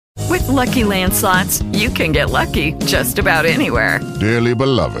Lucky Land Slots, you can get lucky just about anywhere. Dearly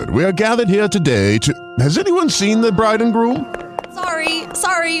beloved, we are gathered here today to... Has anyone seen the bride and groom?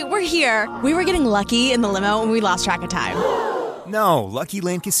 Sorry, we're here. We were getting lucky in the limo and we lost track of time. No, Lucky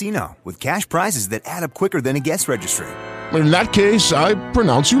Land Casino, with cash prizes that add up quicker than a guest registry. In that case, I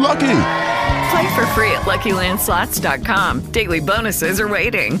pronounce you lucky. Play for free at LuckyLandSlots.com. Daily bonuses are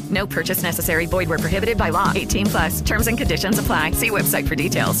waiting. No purchase necessary. Void where prohibited by law. 18+. Terms and conditions apply. See website for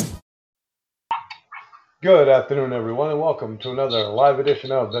details. Good afternoon, everyone, and welcome to another live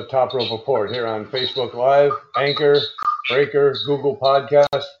edition of the Top Rope Report here on Facebook Live, Anchor, Breaker, Google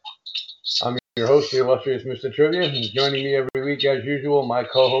Podcast. I'm your host, the illustrious Mr. Trivia, and joining me every week, as usual, my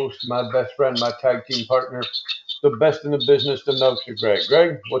co-host, my best friend, my tag team partner, the best in the business, the Milkster, Greg.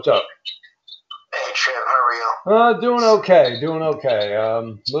 Greg, what's up? Hey, Trev, how are you? Doing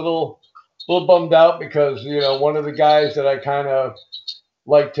okay. Little bummed out because, one of the guys that I kind of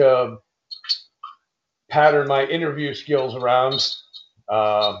like to pattern my interview skills around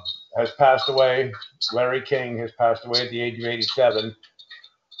has passed away. Larry King has passed away at the age of 87.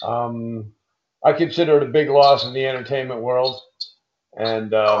 I consider it a big loss in the entertainment world.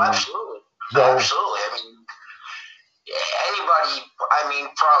 And absolutely. Absolutely. Anybody,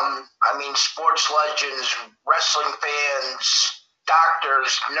 sports legends, wrestling fans,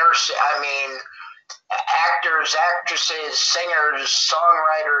 doctors, nurses, actors, actresses, singers,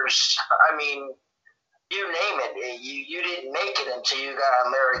 songwriters, you name it. You didn't make it until you got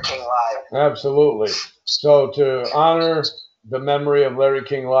on Larry King Live. Absolutely. So to honor the memory of Larry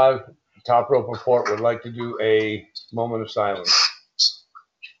King Live, Top Rope Report would like to do a moment of silence.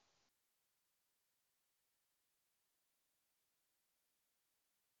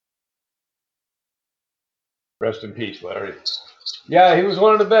 Rest in peace, Larry. Yeah, he was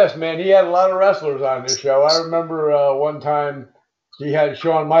one of the best, man. He had a lot of wrestlers on this show. I remember one time he had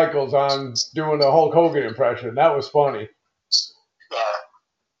Shawn Michaels on doing a Hulk Hogan impression. That was funny. Yeah.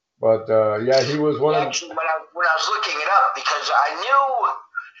 But, he was one of... Actually, when I was looking it up, because I knew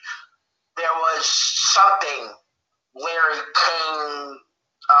there was something Larry King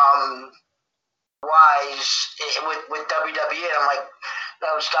wise with WWE, and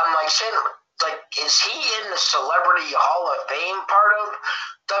I'm saying, is he in the Celebrity Hall of Fame part of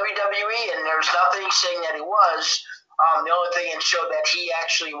WWE? And there's nothing saying that he was. The only thing it showed that he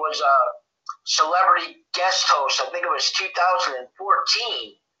actually was a celebrity guest host. I think it was 2014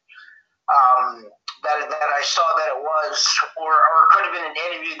 that I saw that it was, or it could have been an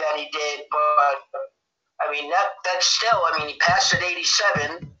interview that he did. But that's still. He passed at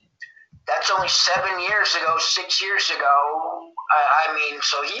 87. That's only 6 years ago.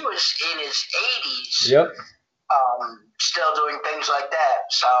 So he was in his 80s. Yep. Still doing things like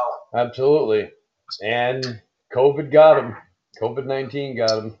that. So absolutely. And COVID got him. COVID-19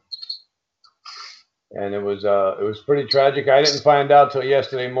 got him. And it was pretty tragic. I didn't find out till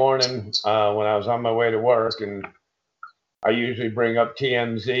yesterday morning when I was on my way to work, and I usually bring up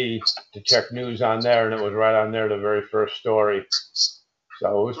TMZ to check news on there, and it was right on there, the very first story. So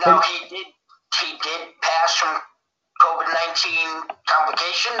it was he did pass from COVID-19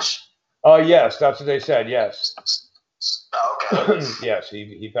 complications? Oh, yes, that's what they said, yes. Oh, okay. Yes,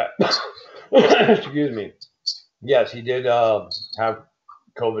 he passed. Excuse me. Yes, he did have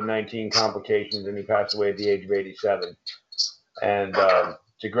COVID-19 complications, and he passed away at the age of 87. And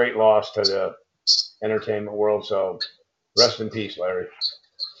it's a great loss to the entertainment world, so rest in peace, Larry.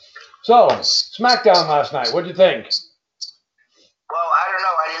 So, SmackDown last night, what'd you think? Well, I don't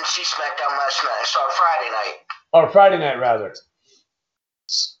know. I didn't see SmackDown last night. I saw it Friday night. Or Friday night, rather.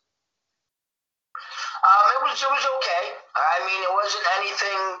 It was okay. It wasn't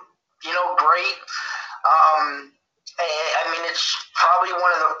anything, great. It's probably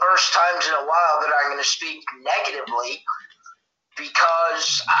one of the first times in a while that I'm going to speak negatively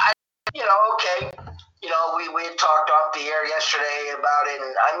because okay. We had talked off the air yesterday about it,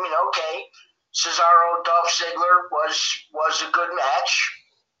 and okay. Cesaro Dolph Ziggler was a good match.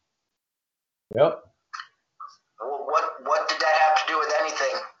 Yep. What did that have to do with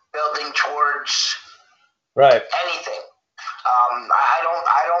anything? Building towards right. Anything. I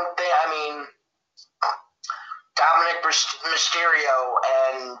don't think. Dominic Mysterio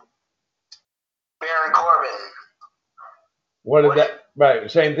and Baron Corbin. What did that?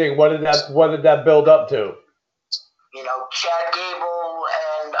 Right. Same thing. What did that build up to? Chad Gable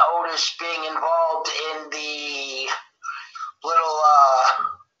and Otis being involved in the little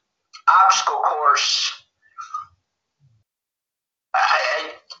obstacle course.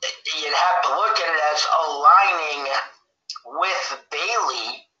 You'd have to look at it as aligning with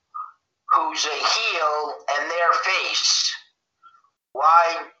Bayley, who's a heel and their face.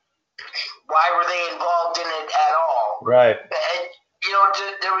 Why why were they involved in it at all? Right. And,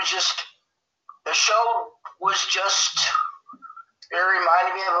 there was just, the show was just, it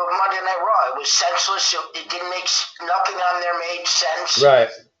reminded me of a Monday Night Raw. It was senseless. It didn't make, nothing on there made sense. Right.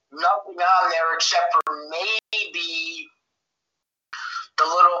 Nothing on there except for maybe the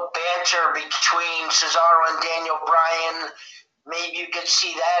little banter between Cesaro and Daniel Bryan. Maybe you could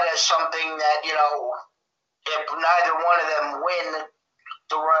see that as something that, if neither one of them win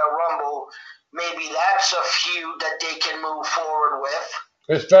the Royal Rumble, maybe that's a feud that they can move forward with.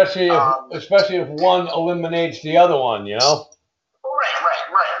 Especially if one eliminates the other one, Right.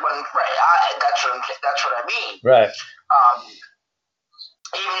 That's what I mean. Right.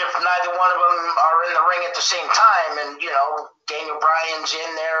 Even if neither one of them are in the ring at the same time, and Daniel Bryan's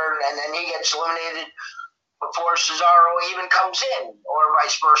in there, and then he gets eliminated before Cesaro even comes in, or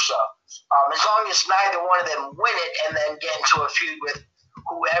vice versa. As long as neither one of them win it and then get into a feud with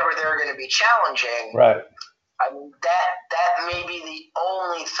whoever they're going to be challenging. Right. I mean, that may be the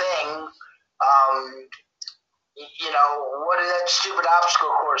only thing. What did that stupid obstacle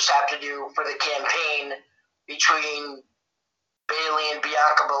course have to do for the campaign between Bayley and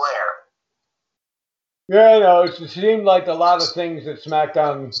Bianca Belair? Yeah, it seemed like a lot of things that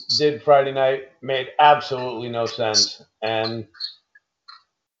SmackDown did Friday night made absolutely no sense. And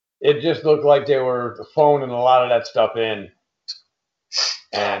it just looked like they were phoning a lot of that stuff in.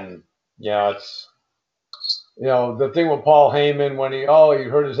 And, it's, the thing with Paul Heyman when he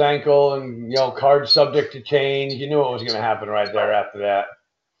hurt his ankle and, card subject to change, you knew what was going to happen right there after that.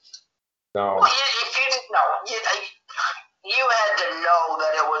 So. Well, if you didn't know, you had to know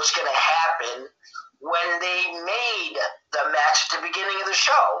that it was going to happen when they made the match at the beginning of the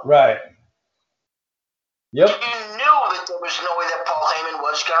show. Right. Yep. You knew that there was no way that Paul Heyman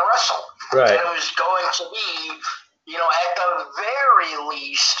was going to wrestle. Right. That it was going to be, at the very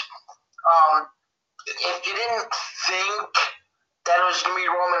least, if you didn't think that it was going to be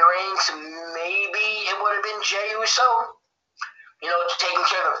Roman Reigns, maybe it would have been Jey Uso, taking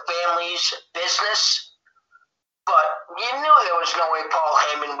care of the family's business. But you knew there was no way Paul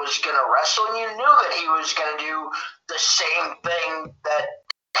Heyman was going to wrestle, and you knew that he was going to do the same thing that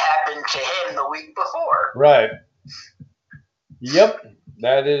happened to him the week before. Right. Yep,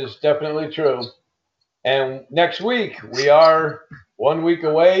 that is definitely true. And next week, we are 1 week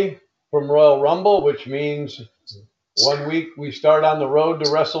away from Royal Rumble, which means 1 week we start on the road to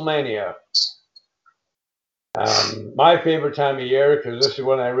WrestleMania. My favorite time of year, because this is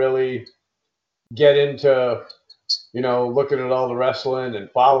when I really get into, looking at all the wrestling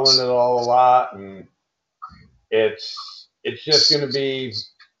and following it all a lot. And it's just going to be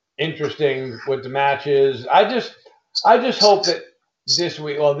interesting with the matches. I just hope that this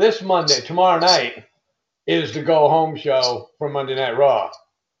Monday, tomorrow night, is the go-home show for Monday Night Raw.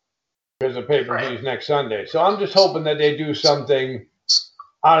 Because the pay-per-view is next Sunday. So I'm just hoping that they do something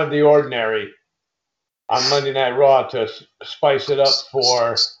out of the ordinary on Monday Night Raw to spice it up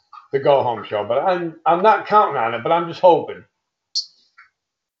for the go-home show. But I'm not counting on it, but I'm just hoping.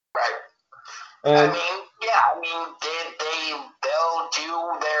 Right. And they'll do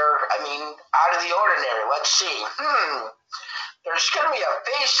their, out of the ordinary. Let's see. There's going to be a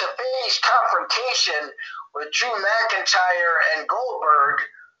face-to-face confrontation with Drew McIntyre and Goldberg.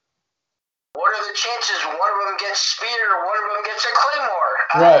 What are the chances one of them gets speared or one of them gets a Claymore?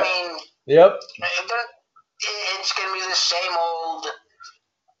 Right. Yep. It's going to be the same old,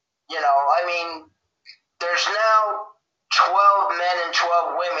 there's now 12 men and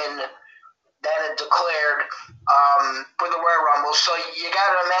 12 women that have declared for the Royal Rumble. So you got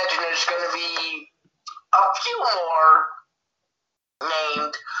to imagine there's going to be a few more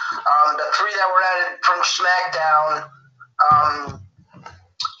named. The three that were added from SmackDown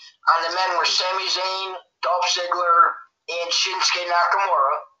on the men were Sami Zayn, Dolph Ziggler, and Shinsuke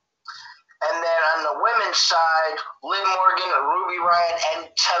Nakamura. And then on the women's side, Liv Morgan, Ruby Riott, and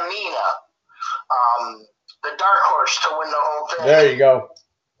Tamina. The dark horse to win the whole thing. There you go.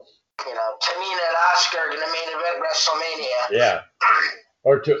 Tamina and Asuka are going to main event WrestleMania. Yeah.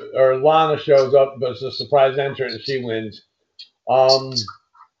 Or Lana shows up, but it's a surprise entrant and she wins.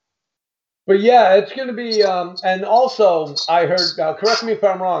 But yeah, it's going to be, and also I heard, correct me if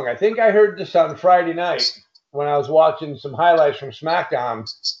I'm wrong, I think I heard this on Friday night when I was watching some highlights from SmackDown,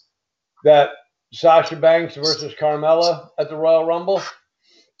 that Sasha Banks versus Carmella at the Royal Rumble.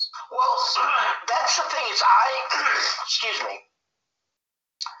 Well, that's the thing is excuse me.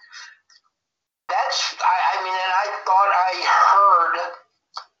 And I thought I heard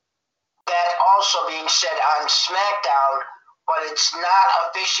that also being said on SmackDown, but it's not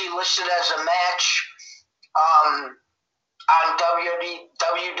officially listed as a match on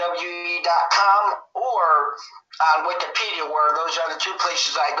WWE.com or on Wikipedia, where those are the two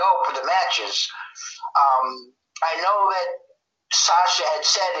places I go for the matches. I know that Sasha had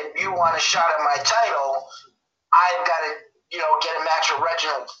said, if you want a shot at my title, I've got to, get a match with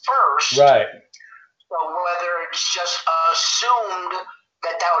Reginald first. Right. So whether it's just assumed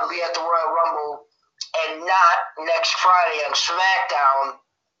that would be at the Royal Rumble and not next Friday on SmackDown,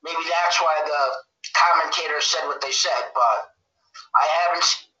 maybe that's why the commentators said what they said, but I haven't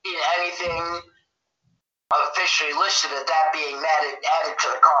seen anything officially listed as that being added to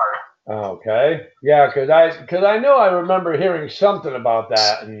the card. Okay. Yeah, because I know I remember hearing something about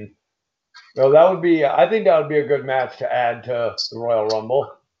that, and that would be, I think that would be a good match to add to the Royal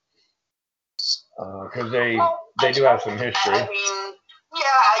Rumble, because they do have some history. I mean, yeah,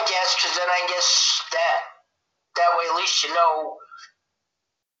 I guess, because then I guess that way at least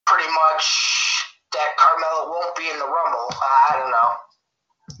pretty much that Carmella won't be in the Rumble. I don't know.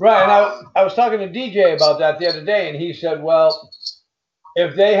 Right, and I was talking to DJ about that the other day, and he said, well,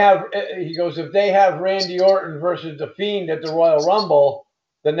 if they have Randy Orton versus The Fiend at the Royal Rumble,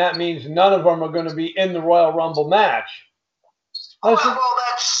 then that means none of them are going to be in the Royal Rumble match. Well,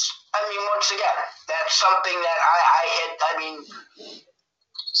 that's, once again, that's something that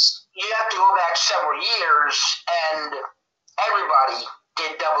you have to go back several years, and everybody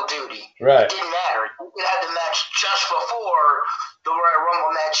did double duty. Right. It didn't matter. You could have the match just before the Royal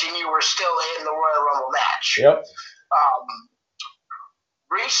Rumble match, and you were still in the Royal Rumble match. Yep.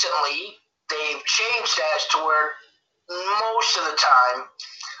 Recently, they've changed that to where most of the time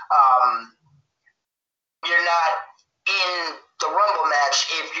you're not in the Rumble match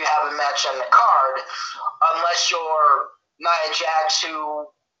if you have a match on the card, unless you're Nia Jax, who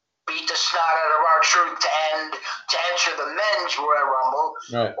beat the snot out of R-Truth to enter the men's Royal Rumble,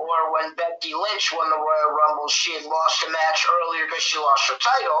 right. Or when Becky Lynch won the Royal Rumble, she had lost a match earlier because she lost her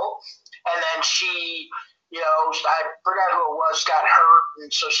title, and then she, I forgot who it was, got hurt,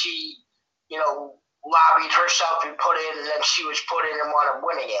 and so she, lobbied herself and put in, and then she was put in and wound up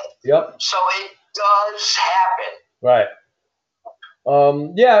winning it. Yep. So it does happen. Right.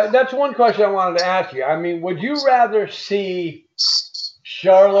 Yeah, that's one question I wanted to ask you. Would you rather see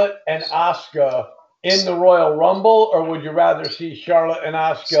Charlotte and Asuka in the Royal Rumble, or would you rather see Charlotte and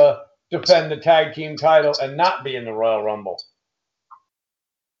Asuka defend the tag team title and not be in the Royal Rumble?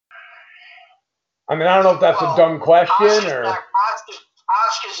 I don't know if that's a dumb question or.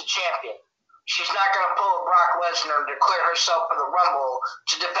 Asuka's a champion. She's not going to pull a Brock Lesnar and declare herself for the Rumble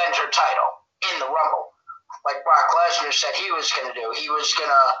to defend her title in the Rumble, like Brock Lesnar said he was going to do. He was going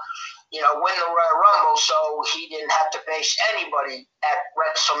to, win the Royal Rumble so he didn't have to face anybody at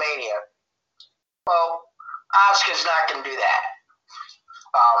WrestleMania. Well, Asuka's not going to do that.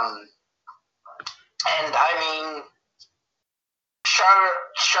 And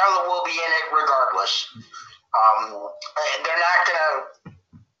Charlotte will be in it regardless. They're not going to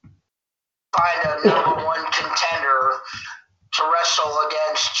find a number one contender to wrestle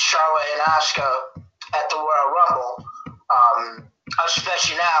against Charlotte and Asuka at the Royal Rumble,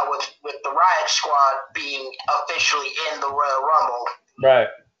 especially now with the Riot Squad being officially in the Royal Rumble. Right.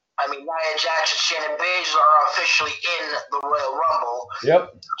 Nia Jax and Shannon Baszler are officially in the Royal Rumble.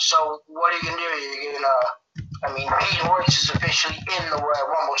 Yep. So what are you going to do? You're going to, Peyton Royce is officially in the Royal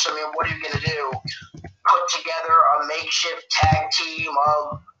Rumble. So, what are you going to do? Put together a makeshift tag team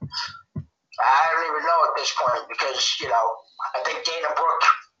of, I don't even know at this point, because, I think Dana Brooke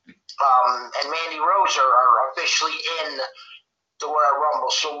and Mandy Rose are officially in the Royal Rumble.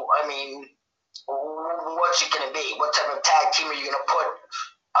 So, what's it going to be? What type of tag team are you going to put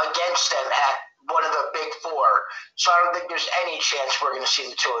against them at one of the big four? So I don't think there's any chance we're going to see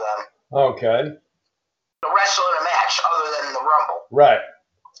the two of them. Okay. To wrestle in a match other than the Rumble. Right.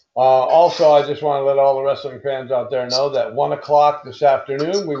 Also, I just want to let all the wrestling fans out there know that 1 o'clock this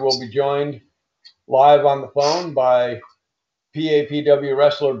afternoon, we will be joined live on the phone by PAPW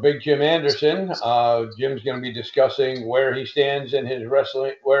wrestler Big Jim Anderson. Jim's going to be discussing where he stands in his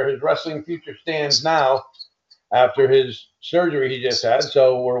wrestling, where his wrestling future stands now after his surgery he just had.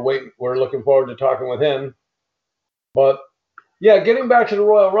 So we're looking forward to talking with him. But yeah, getting back to the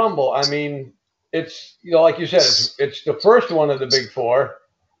Royal Rumble, it's, like you said, it's the first one of the big four.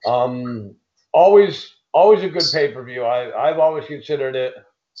 Always a good pay-per-view. I've always considered it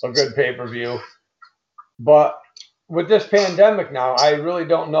a good pay-per-view. But with this pandemic now, I really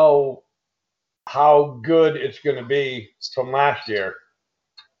don't know how good it's going to be from last year.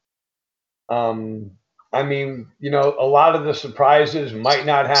 A lot of the surprises might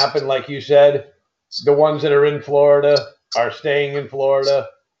not happen, like you said. The ones that are in Florida are staying in Florida.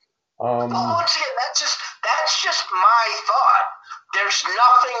 Once again, that's That's just my thought. There's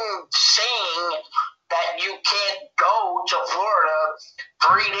nothing saying that you can't go to Florida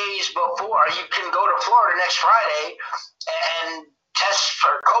 3 days before. You can go to Florida next Friday and test for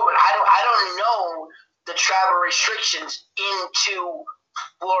COVID. I don't know the travel restrictions into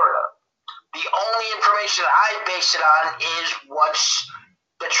Florida. The only information I base it on is what's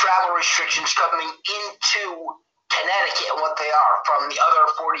the travel restrictions coming into Connecticut and what they are from the other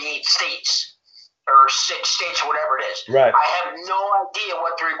 48 states or 6 states or whatever it is. Right. I have no idea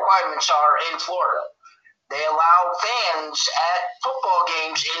what the requirements are in Florida. They allow fans at football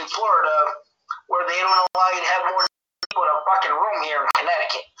games in Florida where they don't allow you to have more people in a fucking room here in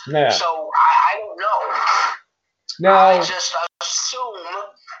Connecticut. Yeah. So I don't know. Now, I just assume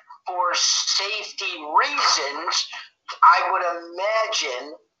for safety reasons, I would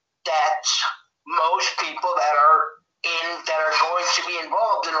imagine that most people that are going to be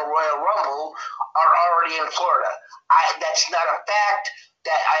involved in a Royal Rumble are already in Florida. That's not a fact.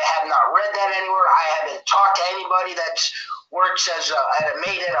 That I have not read that anywhere. I haven't talked to anybody that works as a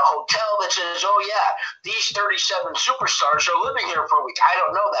maid at a hotel that says, "Oh yeah, these 37 superstars are living here for a week." I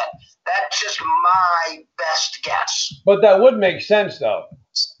don't know that. That's just my best guess. but that would make sense, though.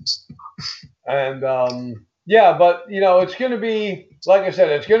 And yeah, but it's going to be, like I said,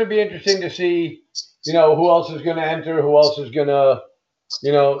 it's going to be interesting to see, who else is going to enter, who else is going to,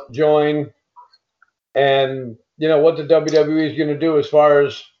 join, and what the WWE is going to do as far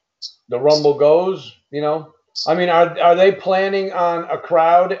as the Rumble goes. I mean, are they planning on a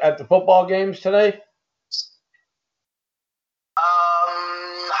crowd at the football games today?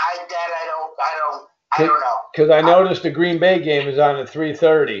 I don't know. Because I noticed the Green Bay game is on at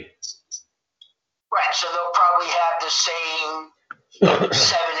 3:30. Right, so they'll probably have the same 7,000-8,000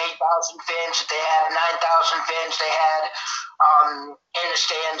 fans that they had, 9,000 fans they had in the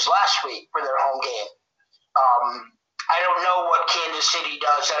stands last week for their home game. I don't know what Kansas City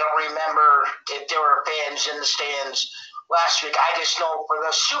does. I don't remember if there were fans in the stands last week. I just know for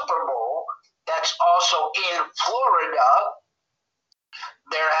the Super Bowl, that's also in Florida,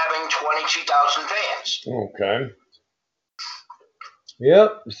 they're having 22,000 fans. Okay.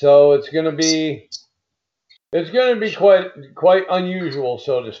 Yep. So it's going to be quite unusual,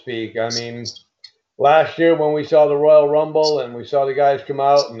 so to speak. I mean, last year when we saw the Royal Rumble and we saw the guys come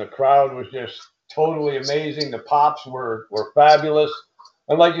out and the crowd was just totally amazing. The pops were fabulous.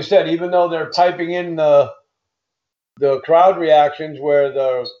 And like you said, even though they're piping in the crowd reactions where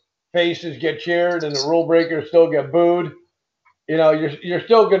the faces get cheered and the rule breakers still get booed, you're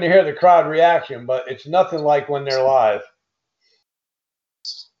still going to hear the crowd reaction, but it's nothing like when they're live.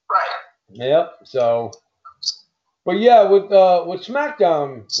 Right. Yep. So, but yeah, with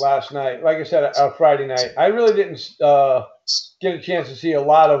SmackDown last night, like I said, Friday night, I really didn't get a chance to see a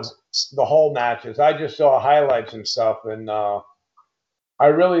lot of the whole matches. I just saw highlights and stuff, and I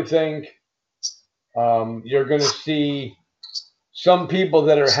really think you're going to see some people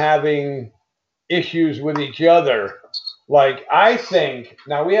that are having issues with each other. Like, I think,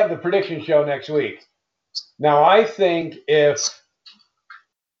 now we have the prediction show next week. Now, I think if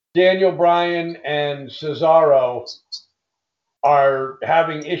Daniel Bryan and Cesaro are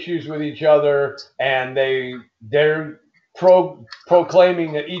having issues with each other and they're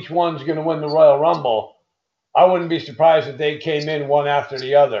proclaiming that each one's going to win the Royal Rumble, I wouldn't be surprised if they came in one after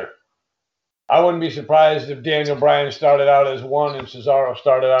the other. I wouldn't be surprised if Daniel Bryan started out as 1 and Cesaro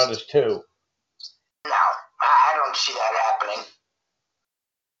started out as 2. No, I don't see that happening.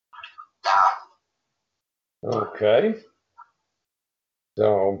 No. Okay.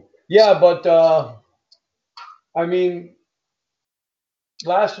 So, yeah, but, I mean,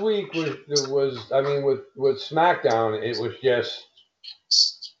 last week was with SmackDown, it was just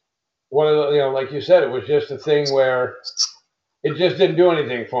one of the, like you said, it was just a thing where it just didn't do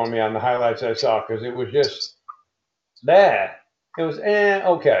anything for me on the highlights I saw because it was just bad. It was,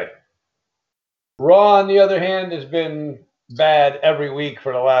 okay. Raw, on the other hand, has been bad every week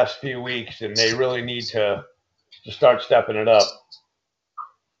for the last few weeks, and they really need to start stepping it up.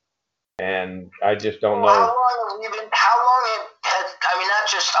 And I just don't know. How long has, I mean, not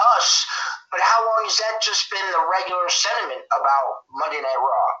just us, but how long has that just been the regular sentiment about Monday Night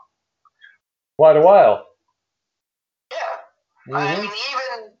Raw? Quite a while. Yeah. Mm-hmm. I mean,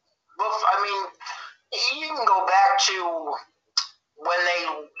 you can go back to when they,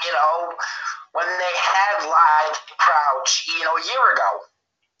 when they had live crowds, a year ago.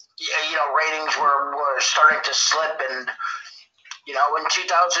 Ratings were starting to slip, and in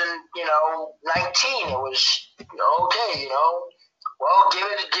 2019 it was okay. Well, give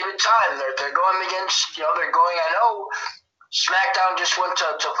it time. They're going against. They're going. I know SmackDown just went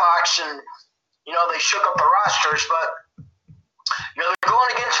to Fox and they shook up the rosters, but they're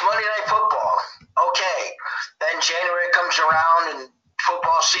going against Monday Night Football. Okay, then January comes around and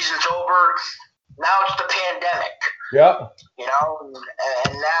football season's over. Now it's the pandemic. Yep.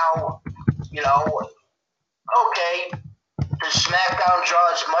 And now, okay, does SmackDown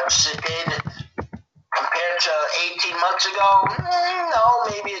draw as much as it did compared to 18 months ago? No,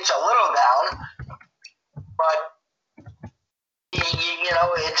 maybe it's a little down, but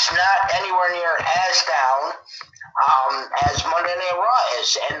it's not anywhere near as down as Monday Night Raw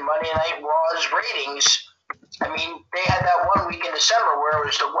is. And Monday Night Raw's ratings, I mean, they had that 1 week in December where it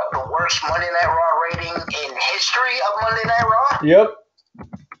was the worst Monday Night Raw rating in history of Monday Night Raw. Yep.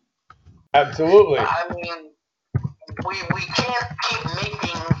 Absolutely. I mean, we can't keep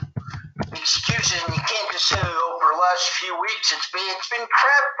making excuses, and you can't just say, for the last few weeks it's been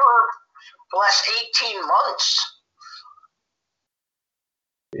crap for the last 18 months.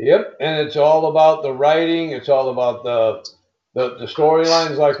 Yep, and it's all about the writing. It's all about the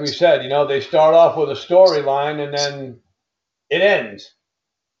storylines, like we said. They start off with a storyline, and then it ends.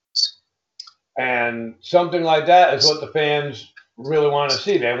 And something like that is what the fans really want to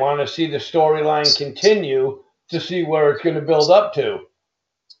see. They want to see the storyline continue to see where it's going to build up to. Well, I'm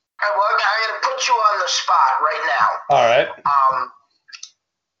going to put you on the spot right now. All right.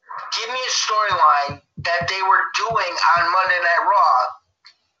 Give me a storyline that they were doing on Monday Night Raw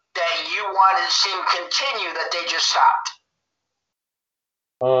that you wanted to see him continue that they just stopped.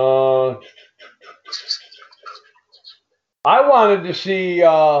 I wanted to see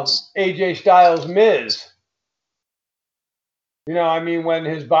AJ Styles Miz. When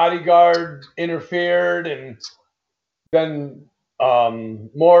his bodyguard interfered and then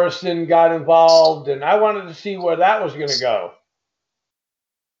Morrison got involved, and I wanted to see where that was going to go.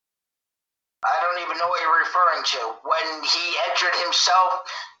 I don't even know what you're referring to. When he entered himself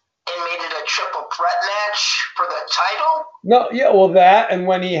and made it a triple threat match for the title? No, yeah, well that, and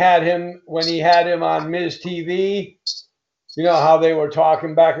when he had him on Miz TV, how they were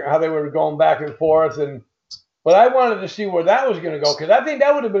talking back, how they were going back and forth, but I wanted to see where that was going to go, because I think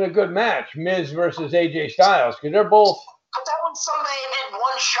that would have been a good match, Miz versus AJ Styles, because they're both. But that was something they did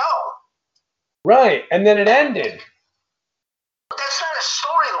one show. Right, and then it ended. But that's not a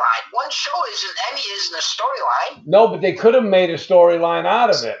storyline. One show isn't a storyline. No, but they could have made a storyline out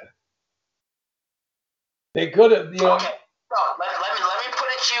of it. They could have, Okay, no, let me put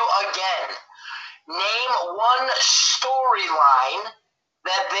it to you again. Name one storyline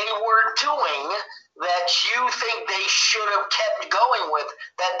that they were doing that you think they should have kept going with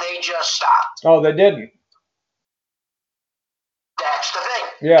that they just stopped. Oh, they didn't. That's the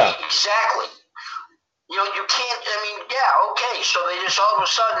thing. Yeah. Exactly. You can't, okay, so they just all of a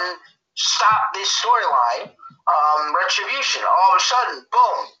sudden stopped this storyline, Retribution. All of a sudden,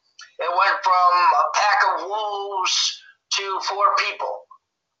 boom. It went from a pack of wolves to 4 people.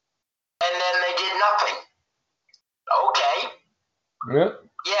 And then they did nothing. Okay. Yep.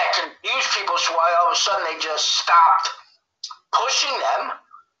 Yeah, confused people, so why all of a sudden they just stopped pushing them.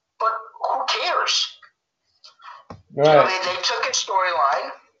 But who cares? Right. They took a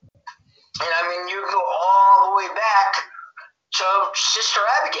storyline, and you go all the way back to Sister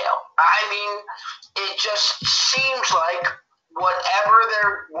Abigail. It just seems like whatever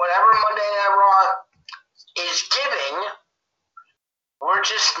Monday Night Raw is giving,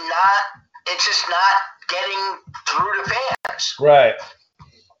 it's just not getting through to fans. Right.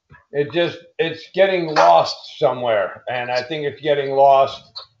 It's getting lost somewhere, and I think it's getting lost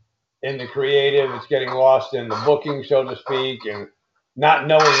in the creative. It's getting lost in the booking, so to speak, and not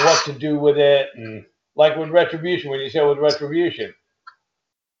knowing what to do with it. And like with Retribution, when you said with Retribution,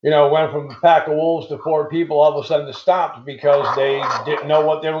 went from a pack of wolves to 4 people, all of a sudden it stopped because they didn't know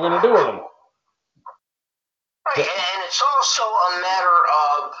what they were going to do with them. Right, and it's also a matter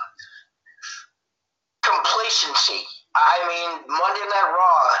of complacency. Monday Night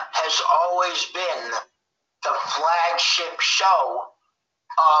Raw has always been the flagship show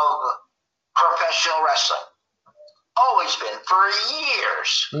of professional wrestling. Always been, for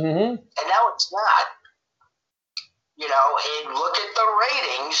years. Mm-hmm. And now it's not. Look at the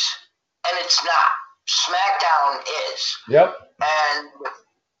ratings, and it's not. SmackDown is. Yep. And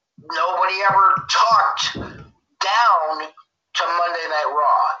nobody ever talked down to Monday Night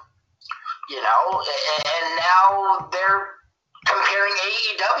Raw. And now they're comparing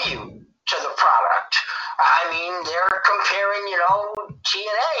AEW to the product. They're comparing,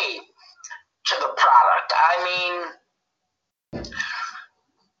 TNA to the product.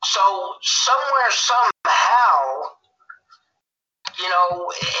 So somewhere, somehow,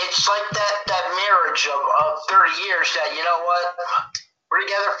 it's like that marriage of 30 years that, we're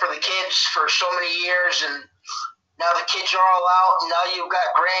together for the kids for so many years, and now the kids are all out, and now you've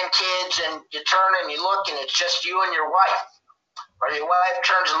got grandkids, and you turn and you look, and it's just you and your wife. Or your wife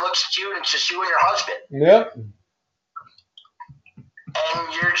turns and looks at you, and it's just you and your husband. Yep.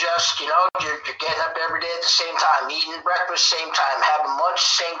 And you're just, you're getting up every day at the same time, eating breakfast same time, having lunch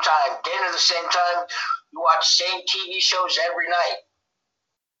same time, dinner the same time. You watch the same TV shows every night.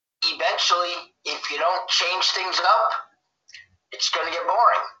 Eventually, if you don't change things up, it's going to get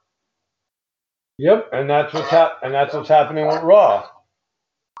boring. Yep, and that's what's happening with Raw.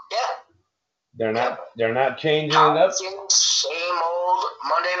 Yeah. They're not changing it up. Same old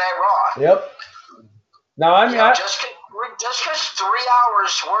Monday Night Raw. Yep. Now just because 3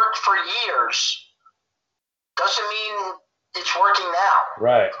 hours worked for years doesn't mean it's working now.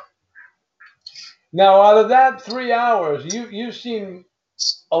 Right. Now, out of that 3 hours, you've seen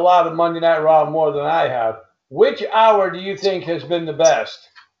a lot of Monday Night Raw more than I have. Which hour do you think has been the best?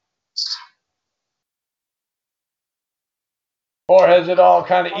 Or has it all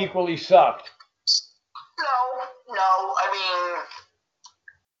kind of equally sucked? No. I mean,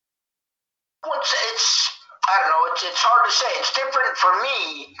 I don't know. It's hard to say. It's different for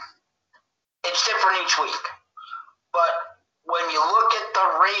me. It's different each week. But when you look at the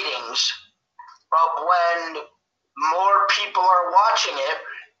ratings of when more people are watching it,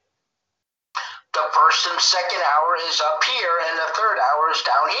 the first and second hour is up here, and the third hour is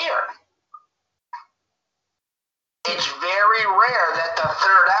down here. It's very rare that the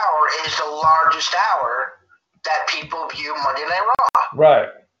third hour is the largest hour that people view Monday Night Raw. Right.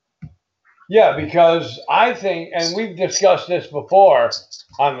 Yeah, because I think, and we've discussed this before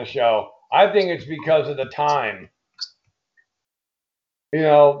on the show, I think it's because of the time.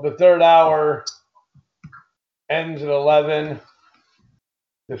 The third hour ends at 11.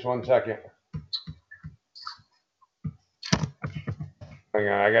 Just 1 second. Hang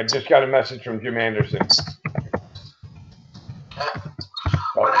on, I just got a message from Jim Anderson.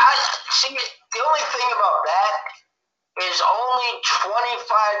 But the only thing about that is only 25.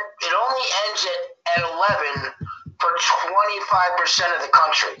 It only ends at 11 for 25% of the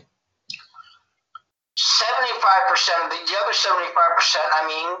country. 75% of the other 75%. I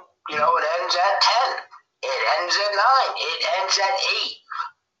mean, it ends at 10. It ends at 9. It ends at 8.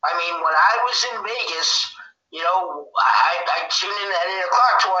 I mean, when I was in Vegas, I tuned in at 8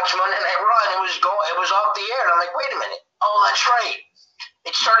 o'clock to watch Monday Night Raw, and it was off the air, and I'm like, wait a minute. Oh, that's right.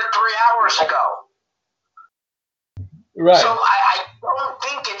 It started 3 hours ago. Right. So I don't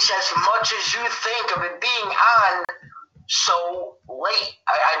think it's as much as you think of it being on so late.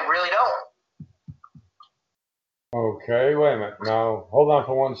 I really don't. Okay, wait a minute. Now, hold on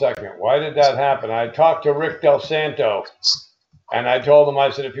for 1 second. Why did that happen? I talked to Rick Del Santo, and I told him, I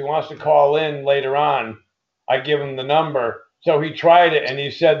said, if he wants to call in later on, I give him the number. So he tried it, and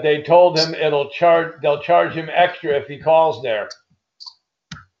he said they told him they'll charge him extra if he calls there.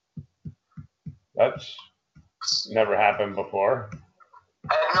 That's never happened before.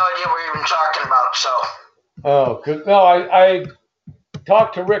 I have no idea what you're even talking about, so. Oh, I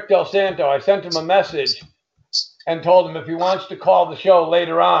talked to Rick Del Santo. I sent him a message and told him if he wants to call the show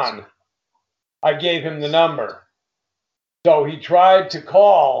later on, I gave him the number. So he tried to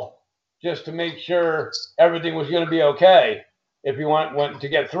call just to make sure everything was going to be okay if he went to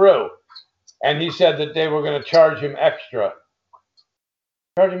get through. And he said that they were going to charge him extra.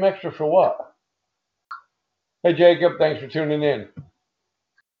 Charge him extra for what? Hey, Jacob, thanks for tuning in.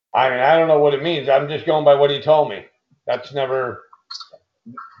 I mean, I don't know what it means. I'm just going by what he told me. That's never...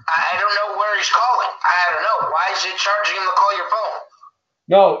 I don't know where he's calling. I don't know. Why is it charging him to call your phone?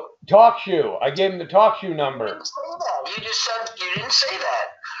 No, TalkShoe. I gave him the TalkShoe number. You didn't say that. You didn't say that.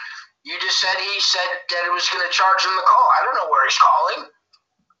 You just said he said that it was going to charge him the call. I don't know where he's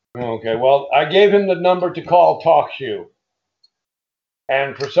calling. Okay, well, I gave him the number to call TalkShoe.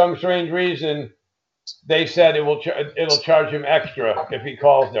 And for some strange reason, they said it'll charge him extra if he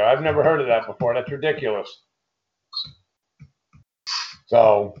calls there. I've never heard of that before. That's ridiculous.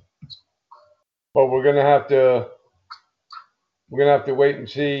 So, but we're gonna have to wait and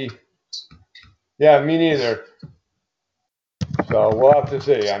see. Yeah, me neither. So we'll have to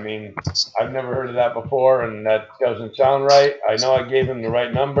see. I mean, I've never heard of that before, and that doesn't sound right. I know I gave him the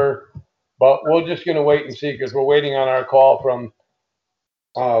right number, but we're just gonna wait and see because we're waiting on our call from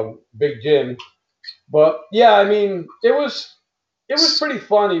Big Jim. But yeah, I mean, it was pretty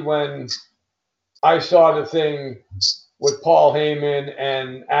funny when I saw the thing with Paul Heyman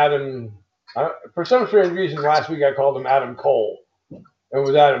and Adam. For some strange reason, last week I called him Adam Cole. It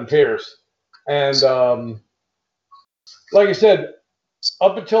was Adam Pearce. And like I said,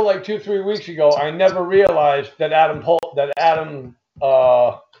 up until like 2-3 weeks ago, I never realized that Adam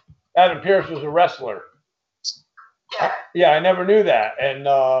Adam Pearce was a wrestler. Yeah. Yeah, I never knew that, and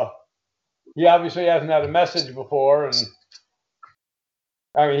he obviously hasn't had a message before, and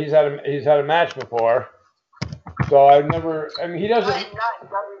I mean he's had a match before, so I've never. I mean he doesn't. Not in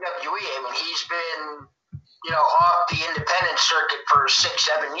WWE. I mean he's been, off the independent circuit for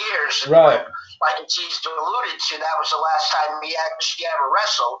 6-7 years. Right. Like he's alluded to, that was the last time he actually ever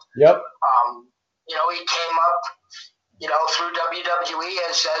wrestled. Yep. He came up, through WWE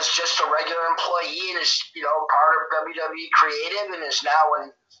as just a regular employee and is, part of WWE Creative and is now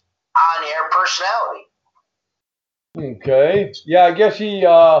an on-air personality. Okay. Yeah, I guess he.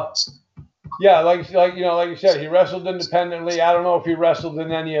 Like you said, he wrestled independently. I don't know if he wrestled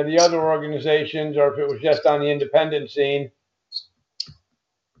in any of the other organizations or if it was just on the independent scene.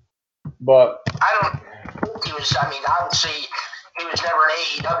 But I don't think he was. I mean, obviously he was never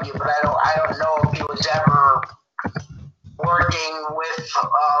in AEW, but I don't know if he was ever working with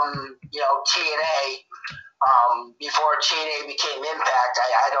TNA before TNA became Impact.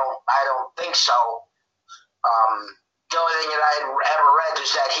 I don't think so. The only thing that I had ever read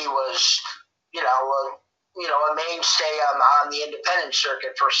is that he was a mainstay on the independent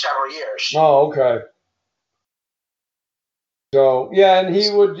circuit for several years. Oh, okay. So yeah, and he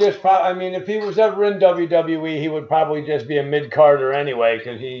would just I mean, if he was ever in WWE, he would probably just be a mid-carder anyway,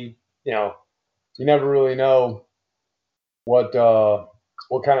 because you never really know what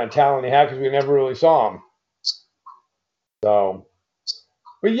kind of talent he had because we never really saw him. So,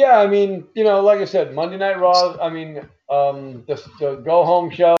 but yeah, I mean, like I said, Monday Night Raw. I mean, the go home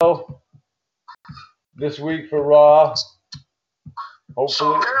show this week for Raw. Hopefully.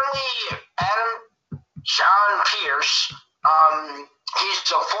 So apparently, Adam John Pearce,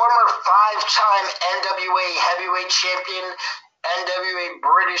 he's a former 5-time NWA Heavyweight Champion, NWA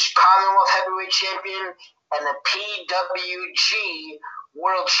British Commonwealth Heavyweight Champion, and the PWG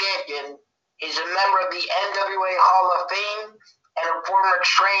World Champion. He's a member of the NWA Hall of Fame and a former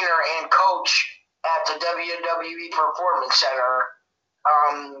trainer and coach at the WWE Performance Center.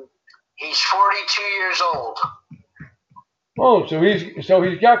 He's 42 years old. Oh, so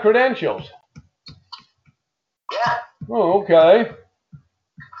he's got credentials. Yeah. Oh, okay.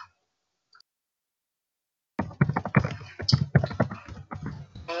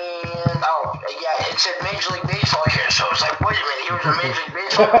 And it said Major League Baseball here, so it's like, wait a minute, he was a Major League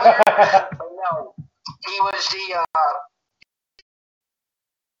Baseball player? But no, he was the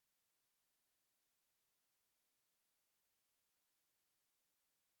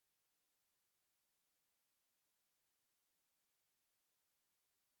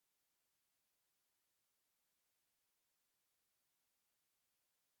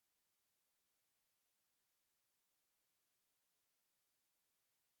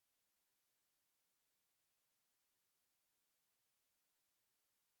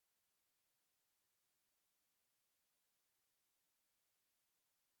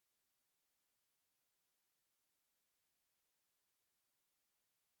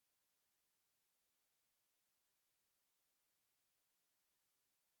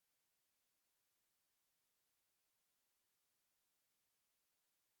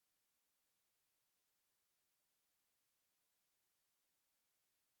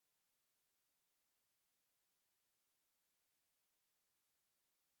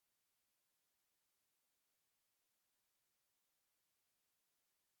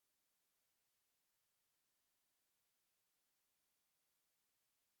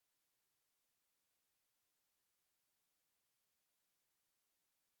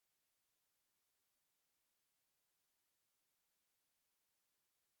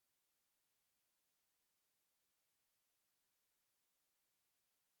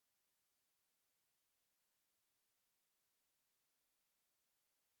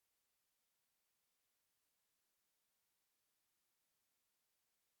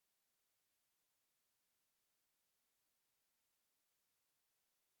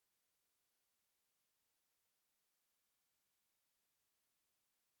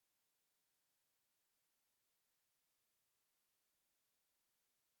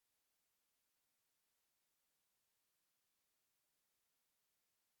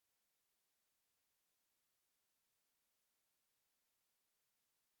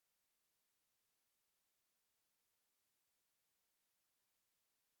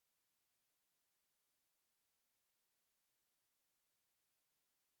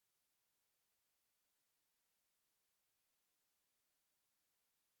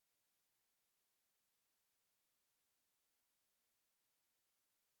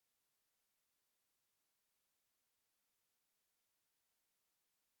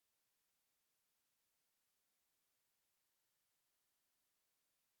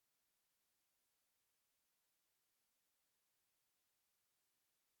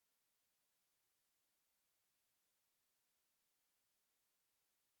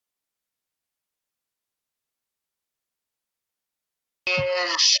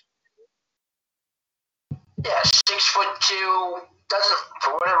is 6'2". Doesn't,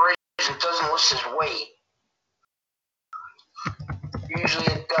 for whatever reason, doesn't list his weight. Usually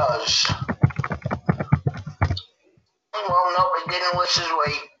it does. Well, nope, it didn't list his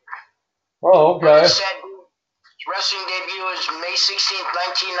weight. Oh, okay. It said his wrestling debut is May 16th,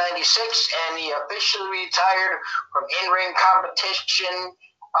 1996, and he officially retired from in-ring competition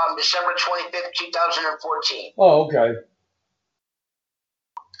on December 25th, 2014. Oh, okay.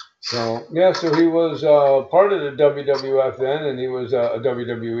 So, yeah, so he was part of the WWF then, and he was a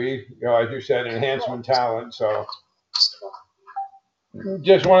WWE, as you said, enhancement talent. So,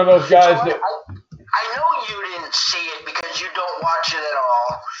 just one of those guys that. I know you didn't see it because you don't watch it at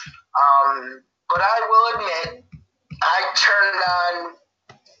all. But I will admit, I turned on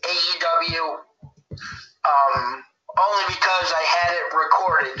AEW only because I had it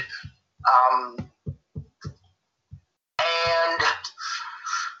recorded. And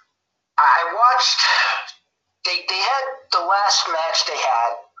I watched, they had, the last match they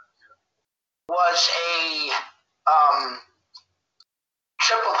had was a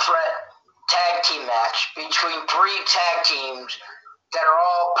triple threat tag team match between 3 tag teams that are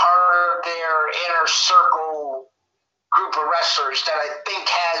all part of their inner circle group of wrestlers that I think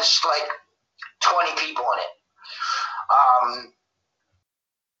has like 20 people in it.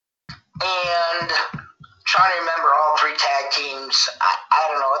 And trying to remember all 3 tag teams. I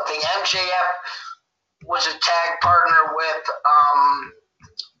don't know. I think MJF was a tag partner with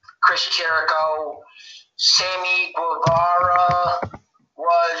Chris Jericho. Sammy Guevara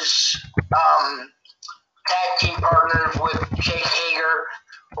was tag team partners with Jake Hager,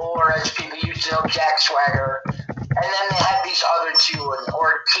 or as people used to know, Jack Swagger. And then they had these other 2, and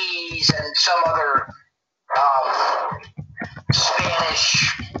Ortiz and some other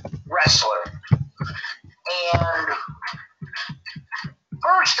Spanish wrestler. And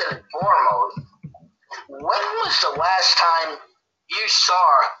first and foremost, when was the last time you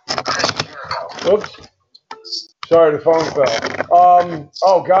saw Chris Jericho? Oops. Sorry, the phone fell.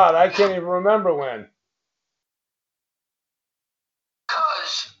 Oh, God, I can't even remember when.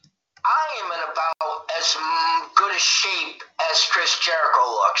 Because I am in about as good a shape as Chris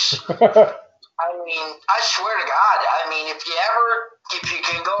Jericho looks. I mean, I swear to God. I mean, if you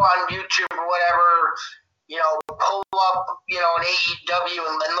can go on YouTube or whatever, pull up, an AEW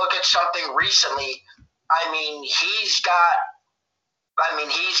and look at something recently. I mean, he's got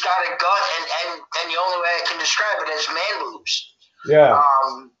a gut, and the only way I can describe it is man boobs. Yeah.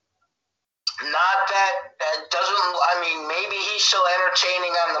 Not that doesn't. I mean, maybe he's still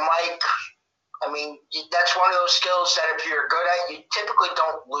entertaining on the mic. I mean, that's one of those skills that if you're good at, you typically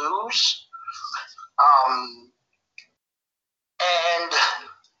don't lose. And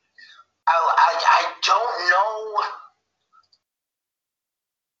I don't know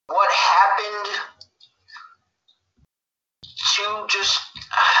what happened to just,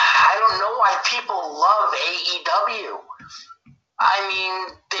 I don't know why people love AEW. I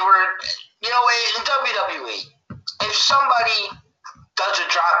mean, they were, in WWE, if somebody does a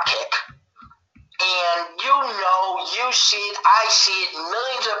drop kick, and you see it, I see it,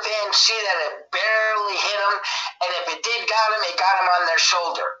 millions of fans see that it barely hit him, and if it did got him, it got him on their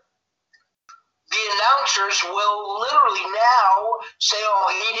shoulder. The announcers will literally now say, oh,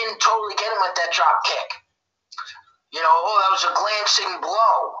 he didn't totally get him with that drop kick. That was a glancing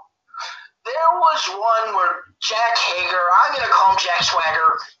blow. There was one where Jack Hager, I'm going to call him Jack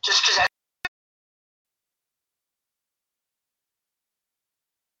Swagger, just because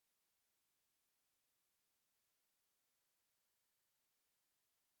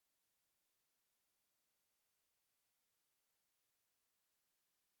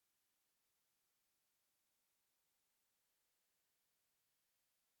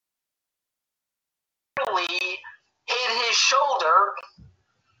hit his shoulder,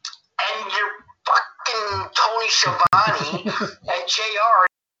 and you're fucking Tony Schiavone and JR.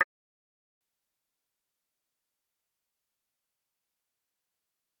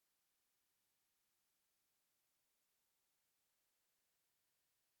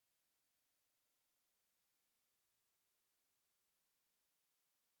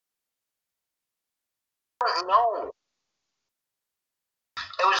 No.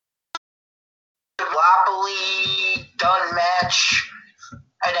 It was a sloppily done match.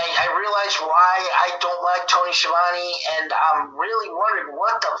 And I realized why I don't like Tony Schiavone, and I'm really wondering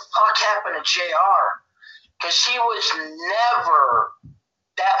what the fuck happened to JR. Because he was never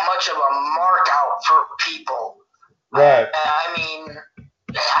that much of a mark out for people. Right.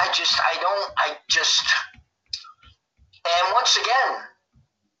 And once again,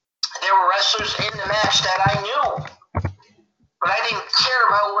 there were wrestlers in the match that I knew. but I didn't care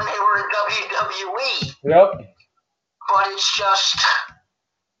about when they were in WWE. Yep. But it's just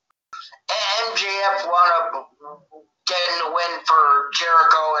MJF wound up getting the win for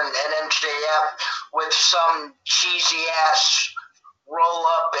Jericho and MJF with some cheesy ass roll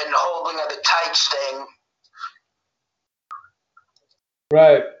up and holding of the tights thing.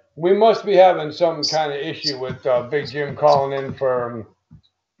 Right. We must be having some kind of issue with Big Jim calling in for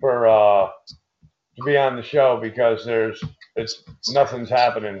to be on the show because nothing's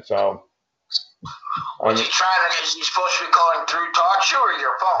happening. So. Is he supposed to be calling through TalkShoe or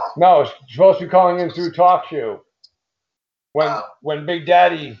your phone? No, it's supposed to be calling in through TalkShoe. When Big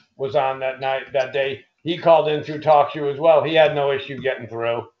Daddy was on that day, he called in through TalkShoe as well. He had no issue getting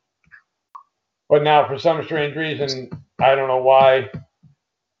through. But now, for some strange reason, I don't know why,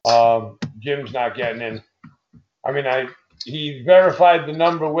 Jim's not getting in. I mean, he verified the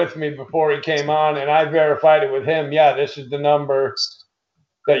number with me before he came on, and I verified it with him. Yeah, this is the number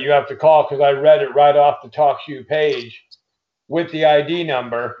that you have to call because I read it right off the TalkShoe page with the ID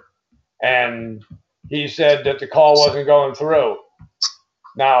number, and he said that the call wasn't going through.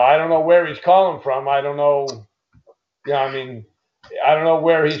 Now, I don't know where he's calling from. I don't know. I don't know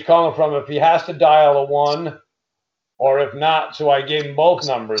where he's calling from, if he has to dial a 1 or if not. So I gave him both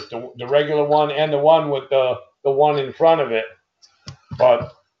numbers, the regular one and the one with the one in front of it.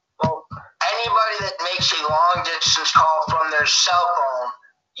 But anybody that makes a long distance call from their cell phone,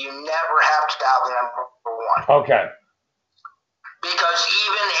 you never have to dial the number 1. Okay. Because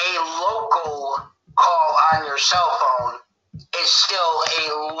even a local call on your cell phone is still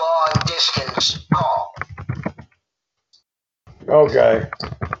a long distance call. Okay.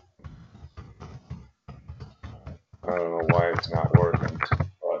 I don't know why it's not working,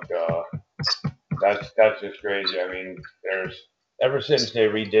 but that's just crazy. I mean, ever since they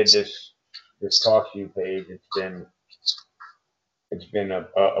redid this TalkShoe page, it's been a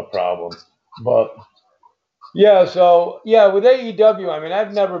problem. But yeah, so yeah, with AEW, I mean,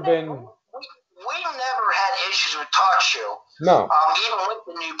 I've never been. We never had issues with TalkShoe. No. Even with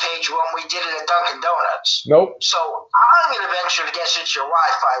the new page when we did it at Dunkin' Donuts. Nope. So I'm going to venture to guess it's your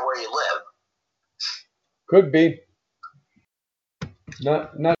Wi-Fi where you live. Could be.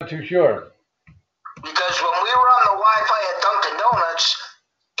 Not too sure. Because when we were on the Wi-Fi at Dunkin' Donuts,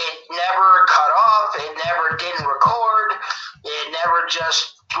 it never cut off. It never didn't record. It never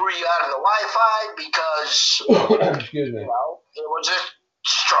just threw you out of the Wi-Fi because excuse me. It was a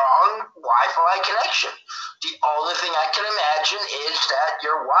strong Wi-Fi connection. The only thing I can imagine is that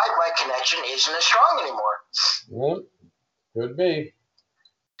your Wi-Fi connection isn't as strong anymore. Well, could be.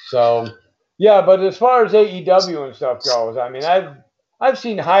 So, yeah, but as far as AEW and stuff goes, I mean, I've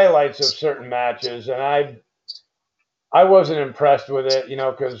seen highlights of certain matches, and I wasn't impressed with it,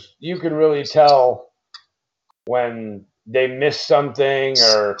 because you can really tell when they miss something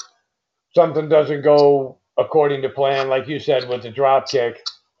or something doesn't go according to plan, like you said with the drop kick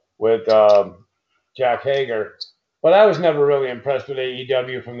with Jack Hager. But I was never really impressed with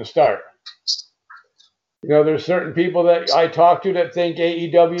AEW from the start. There's certain people that I talk to that think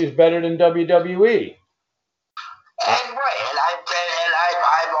AEW is better than WWE. And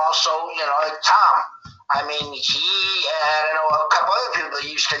I've also, Tom. I mean, and I know a couple other people that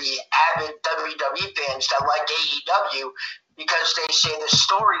used to be avid WWE fans that like AEW because they say the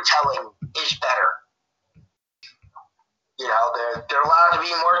storytelling is better. They're allowed to be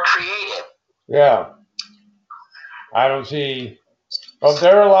more creative. Yeah. I don't see. Well, if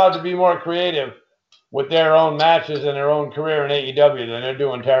they're allowed to be more creative with their own matches and their own career in AEW, then they're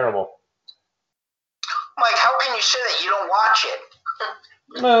doing terrible. Mike, how can you say that? You don't watch it.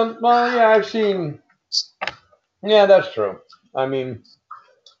 Well, yeah, I've seen. Yeah, that's true. I mean,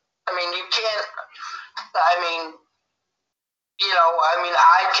 you can't.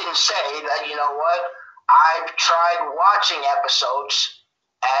 I can say that, I've tried watching episodes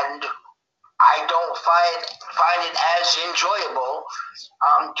and I don't find it as enjoyable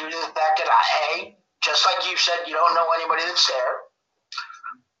due to the fact that just like you said, you don't know anybody that's there.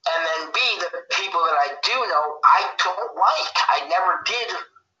 And then B, the people that I do know, I don't like. I never did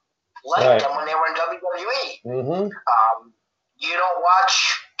like them when they were in WWE. Mm-hmm. You don't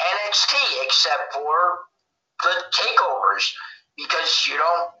watch NXT except for the takeovers because you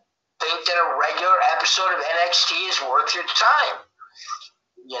don't think that a regular episode of NXT is worth your time.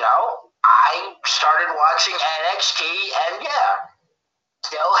 I started watching NXT and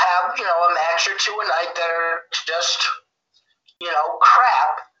they'll have, a match or two a night that are just,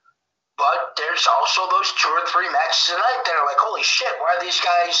 crap. But there's also those 2 or 3 matches a night that are like, holy shit, why are these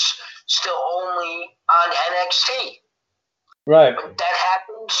guys still only on NXT? Right. But that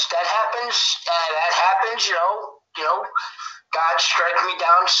happens, God strike me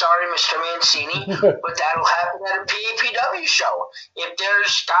down, sorry, Mr. Mancini, but that'll happen at a PAPW show. If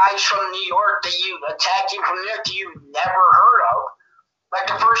there's guys from New York a tag team from New York that you've never heard of, like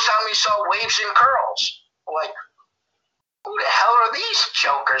the first time we saw Waves and Curls, like, who the hell are these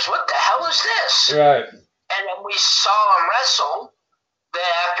jokers? What the hell is this? Right. And then we saw them wrestle. Then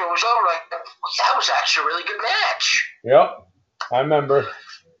after it was over, like, that was actually a really good match. Yep. I remember.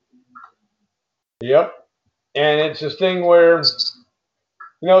 Yep. And it's this thing where, it's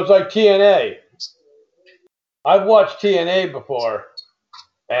like TNA. I've watched TNA before,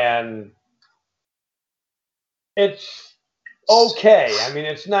 and it's okay. I mean,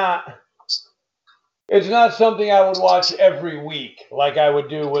 it's not something I would watch every week like I would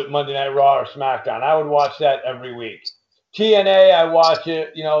do with Monday Night Raw or SmackDown. I would watch that every week. TNA, I watch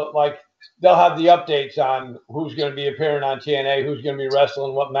it, like they'll have the updates on who's going to be appearing on TNA, who's going to be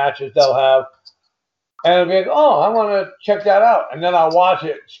wrestling, what matches they'll have. And it'll be like, oh, I want to check that out. And then I'll watch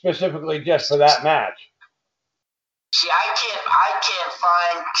it specifically just for that match. See, I can't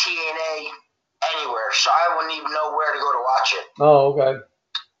find TNA anywhere, so I wouldn't even know where to go to watch it. Oh, okay.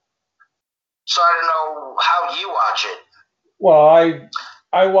 So I don't know how you watch it. Well,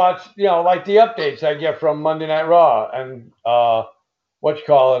 I watch, like the updates I get from Monday Night Raw and on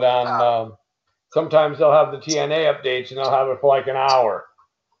sometimes they'll have the TNA updates and they'll have it for like an hour.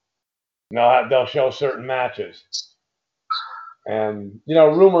 And they'll show certain matches. And,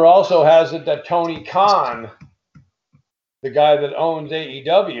 rumor also has it that Tony Khan, the guy that owns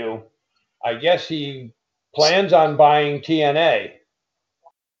AEW, I guess he plans on buying TNA.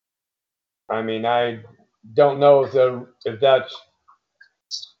 I mean, I don't know if that's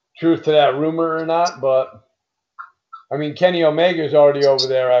truth to that rumor or not, but I mean, Kenny Omega's already over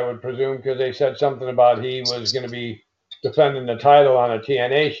there, I would presume, because they said something about he was going to be defending the title on a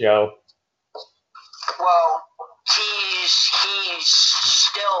TNA show. Well, he's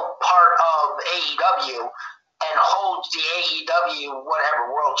still part of AEW and holds the AEW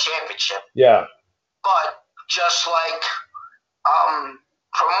whatever world championship. Yeah. But just like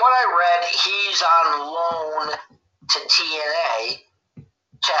from what I read, he's on loan to TNA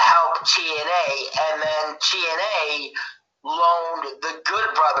to help TNA, and then TNA loaned the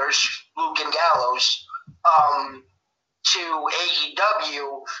Good Brothers, Luke and Gallows, to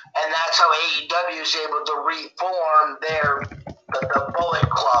AEW, and that's how AEW is able to reform the Bullet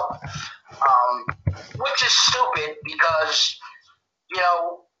Club, which is stupid because,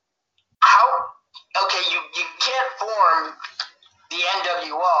 you can't form the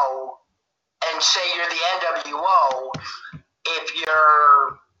NWO and say you're the NWO if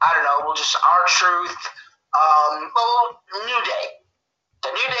you're, I don't know, just R-Truth, New Day. The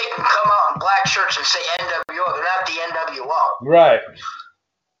New Day can come out in black shirts and say NWO. They're not the NWO. Right.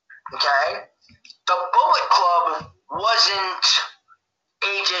 Okay? The Bullet Club wasn't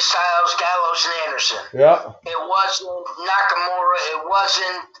AJ Styles, Gallows, and Anderson. Yeah. It wasn't Nakamura. It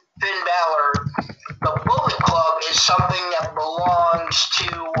wasn't Finn Balor. The Bullet Club is something that belongs to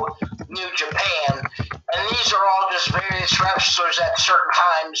New Japan. And these are all just various wrestlers at certain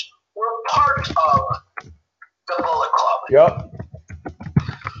times were part of the Bullet Club. Yep.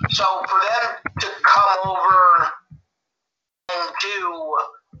 So for them to come over and do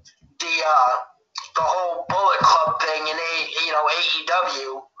the whole Bullet Club thing in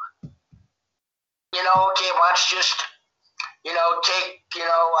AEW, okay, let's just take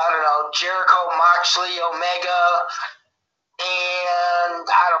I don't know, Jericho, Moxley, Omega, and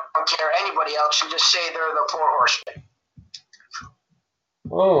I don't care anybody else, and just say they're the Four Horsemen.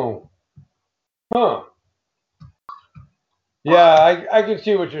 Oh. Huh. Yeah, I can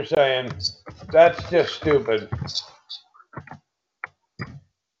see what you're saying. That's just stupid.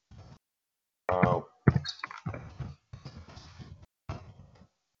 Oh.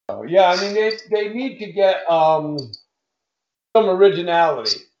 Yeah, I mean, they need to get some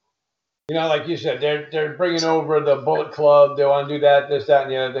originality. Like you said, they're bringing over the Bullet Club. They want to do that, this, that,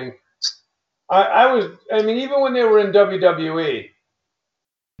 and the other thing. I mean, even when they were in WWE,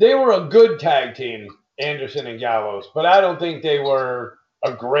 they were a good tag team, Anderson and Gallows, but I don't think they were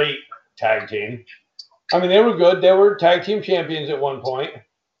a great tag team. I mean, they were good. They were tag team champions at one point.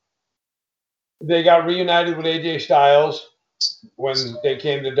 They got reunited with AJ Styles when they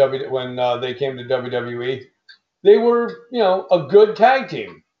came to WWE. They were, a good tag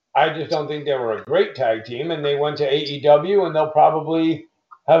team. I just don't think they were a great tag team, and they went to AEW, and they'll probably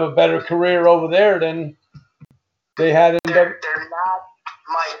have a better career over there than they had in They're not,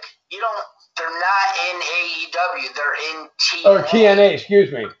 Mike. They're not in AEW. They're in TNA. Or TNA, excuse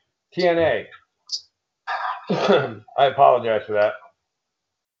me. TNA. I apologize for that.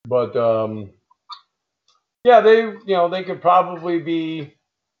 But, Yeah, they could probably be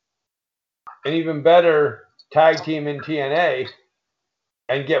an even better tag team in TNA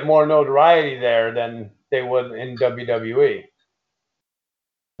and get more notoriety there than they would in WWE.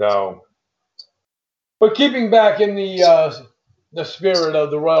 So, but keeping back in the spirit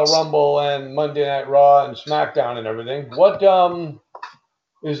of the Royal Rumble and Monday Night Raw and SmackDown and everything, what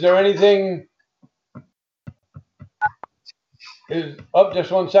is there anything? Is up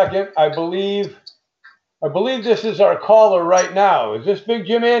just 1 second. I believe this is our caller right now. Is this Big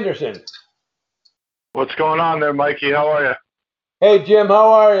Jim Anderson? What's going on there, Mikey? How are you? Hey, Jim,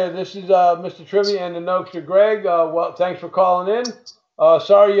 how are you? This is Mr. Trivia and the Nokester Greg. Well, thanks for calling in.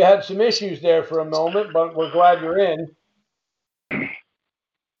 Sorry you had some issues there for a moment, but we're glad you're in.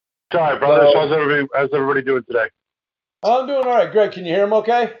 Sorry, brother. So, how's everybody doing today? I'm doing all right. Greg, can you hear him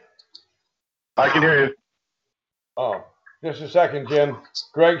okay? I can hear you. Oh, just a second, Jim.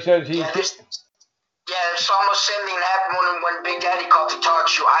 Greg says he's... Yeah, it's almost the same thing that happened when Big Daddy called to talk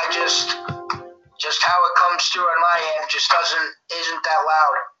to you. I just how it comes through on my end just isn't that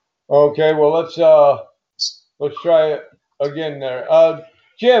loud. Okay, well let's try it again there.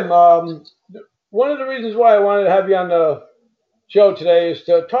 Jim, one of the reasons why I wanted to have you on the show today is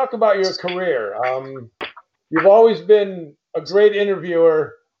to talk about your career. You've always been a great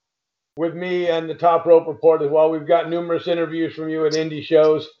interviewer with me and the Top Rope Report as well. We've got numerous interviews from you at indie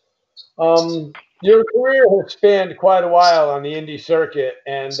shows. Your career has spanned quite a while on the indie circuit,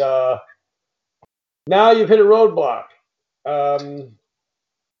 and now you've hit a roadblock.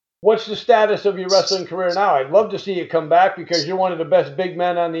 What's the status of your wrestling career now? I'd love to see you come back because you're one of the best big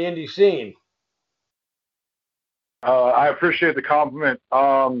men on the indie scene. I appreciate the compliment.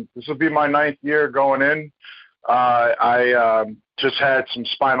 This will be my 9th year going in. I just had some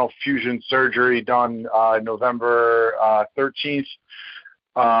spinal fusion surgery done November 13th.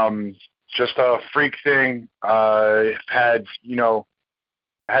 Just a freak thing. Had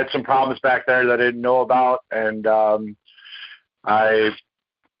some problems back there that I didn't know about, and I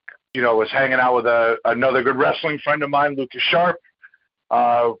was hanging out with another good wrestling friend of mine, Lucas Sharp.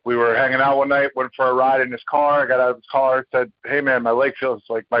 We were hanging out one night, went for a ride in his car. I got out of his car, said, "Hey man, my foot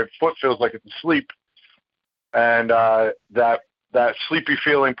feels like it's asleep," and that sleepy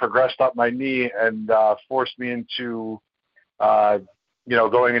feeling progressed up my knee and forced me into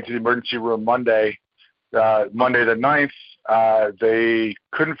going into the emergency room Monday the 9th. They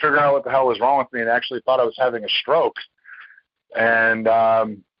couldn't figure out what the hell was wrong with me and actually thought I was having a stroke. And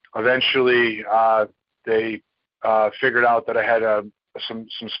eventually they figured out that I had some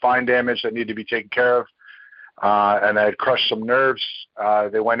spine damage that needed to be taken care of, and I had crushed some nerves.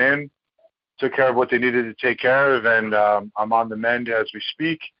 They went in, took care of what they needed to take care of, and I'm on the mend as we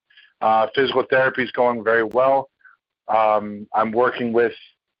speak. Physical therapy is going very well. I'm working with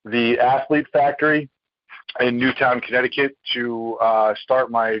the Athlete Factory in Newtown, Connecticut to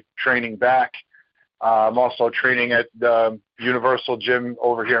start my training back. I'm also training at the Universal Gym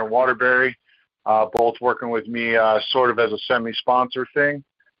over here in Waterbury, both working with me sort of as a semi-sponsor thing.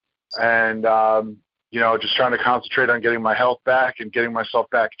 And, just trying to concentrate on getting my health back and getting myself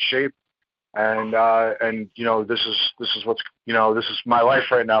back in shape. And this is my life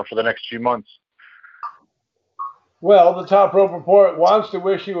right now for the next few months. Well, the Top Rope Report wants to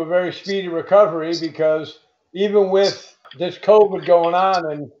wish you a very speedy recovery because even with this COVID going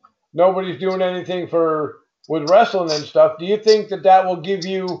on and nobody's doing anything with wrestling and stuff, do you think that will give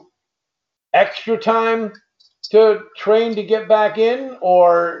you extra time to train to get back in,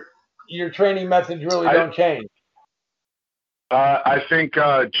 or your training methods really don't change? I think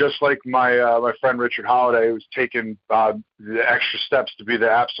just like my friend Richard Holiday, who's taken the extra steps to be the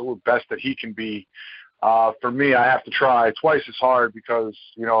absolute best that he can be. For me, I have to try twice as hard because,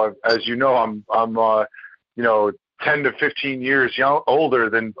 as you know, I'm 10 to 15 years older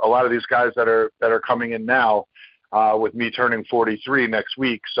than a lot of these guys that are coming in now, with me turning 43 next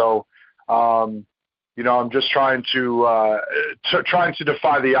week. So, I'm just trying to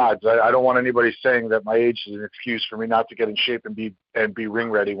defy the odds. I don't want anybody saying that my age is an excuse for me not to get in shape and be ring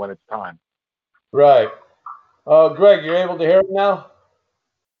ready when it's time. Right. Greg, you're able to hear it now?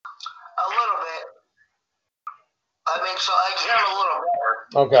 A little bit. So I can hear him a little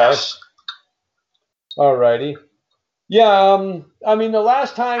better. Okay. Yes. All righty. Yeah, the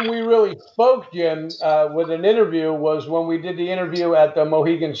last time we really spoke, Jim, with an interview was when we did the interview at the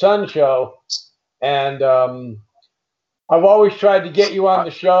Mohegan Sun show. And I've always tried to get you on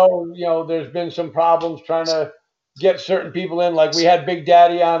the show. There's been some problems trying to get certain people in. Like we had Big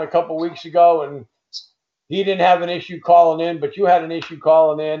Daddy on a couple weeks ago, and he didn't have an issue calling in, but you had an issue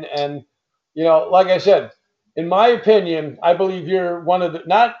calling in. And, like I said, in my opinion, I believe you're one of the,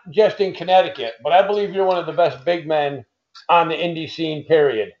 not just in Connecticut, but I believe you're one of the best big men on the indie scene,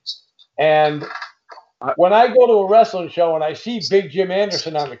 period. And when I go to a wrestling show and I see Big Jim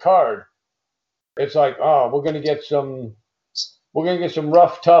Anderson on the card, it's like, oh, we're gonna get some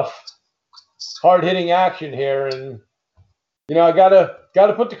rough, tough, hard-hitting action here. And I gotta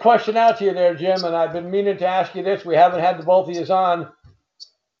put the question out to you there, Jim. And I've been meaning to ask you this. We haven't had the both of you on.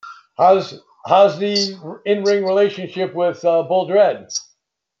 How's the in-ring relationship with Bull Dread?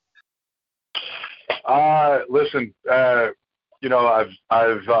 Listen, I've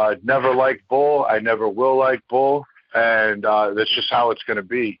never liked Bull. I never will like Bull, and that's just how it's going to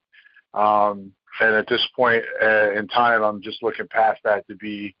be. And at this point in time, I'm just looking past that to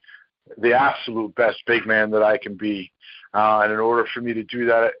be the absolute best big man that I can be. And in order for me to do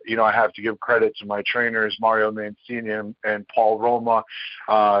that, I have to give credit to my trainers, Mario Mancini and Paul Roma,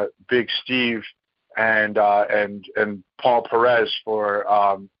 Big Steve, and Paul Perez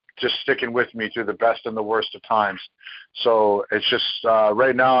for just sticking with me through the best and the worst of times. So it's just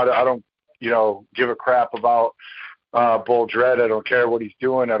right now I don't give a crap about Bull Dread. I don't care what he's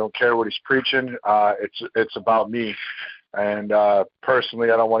doing. I don't care what he's preaching. It's about me. And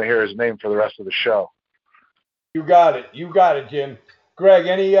personally, I don't want to hear his name for the rest of the show. You got it, Jim. Greg,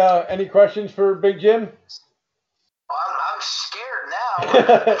 any questions for Big Jim? I'm scared now.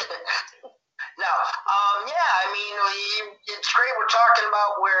 No, it's great we're talking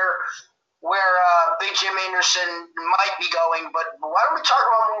about where Big Jim Anderson might be going, but why don't we talk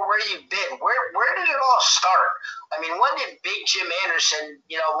about more where you've been? Where did it all start? I mean, when did Big Jim Anderson,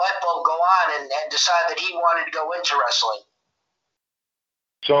 light bulb go on and decide that he wanted to go into wrestling?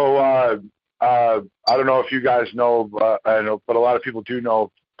 So I don't know if you guys know, but a lot of people do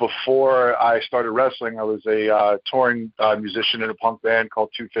know. Before I started wrestling, I was a touring musician in a punk band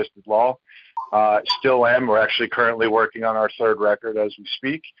called Two Fisted Law. Still am. We're actually currently working on our third record as we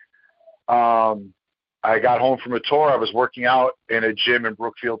speak. I got home from a tour. I was working out in a gym in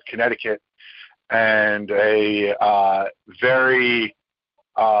Brookfield, Connecticut, and a very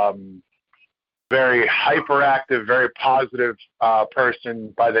hyperactive, very positive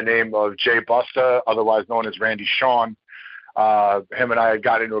person by the name of Jay Busta, otherwise known as Randy Shawn. Him and I had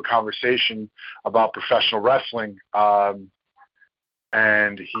got into a conversation about professional wrestling,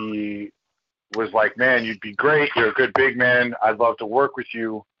 and he was like, man, you'd be great. You're a good big man. I'd love to work with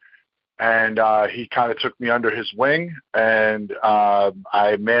you. And he kind of took me under his wing, and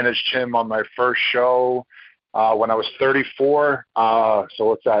I managed him on my first show when I was 34. So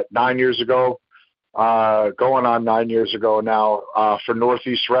what's that, 9 years ago? Going on 9 years ago now, for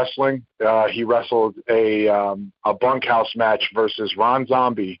Northeast Wrestling. He wrestled a bunkhouse match versus Ron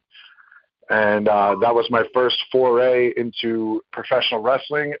Zombie. And that was my first foray into professional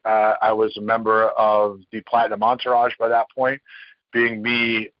wrestling. I was a member of the Platinum Entourage by that point, being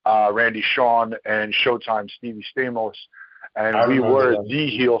me, Randy Shawn, and Showtime Stevie Stamos. And we were the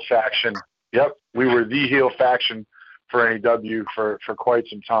heel faction. Yep, we were the heel faction for NEW for quite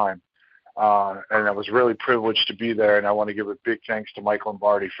some time. And I was really privileged to be there, and I want to give a big thanks to Mike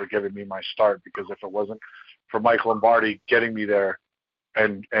Lombardi for giving me my start, because if it wasn't for Mike Lombardi getting me there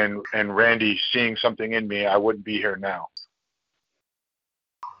and Randy seeing something in me, I wouldn't be here now.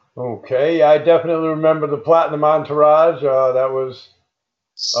 Okay, I definitely remember the Platinum Entourage. That was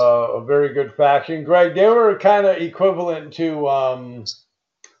a very good faction. Greg, they were kind of equivalent to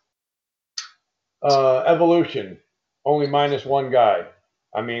Evolution, only minus one guy.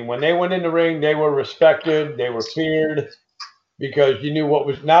 I mean, when they went in the ring, they were respected, they were feared, because you knew what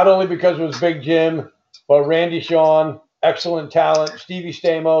was, not only because it was Big Jim, but Randy Shawn, excellent talent, Stevie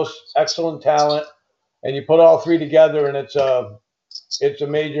Stamos, excellent talent, and you put all three together, and it's a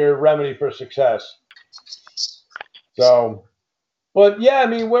major remedy for success. So, but yeah, I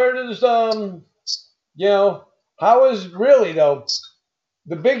mean, where does how is really though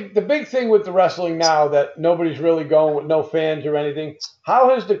the big thing with the wrestling now that nobody's really going with, no fans or anything?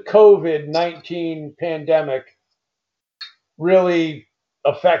 How has the COVID-19 pandemic really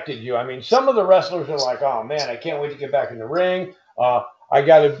affected you? I mean, some of the wrestlers are like, oh man, I can't wait to get back in the ring.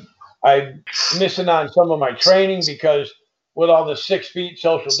 I'm missing on some of my training because with all the 6 feet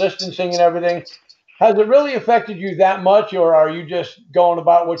social distancing and everything. Has it really affected you that much, or are you just going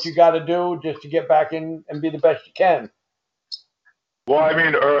about what you got to do just to get back in and be the best you can? Well, I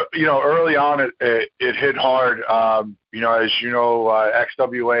mean, early on it hit hard. As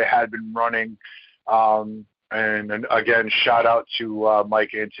XWA had been running, and again, shout out to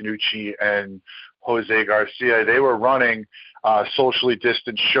Mike Antonucci and Jose Garcia, they were running socially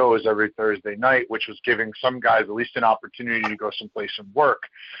distanced shows every Thursday night, which was giving some guys at least an opportunity to go someplace and work.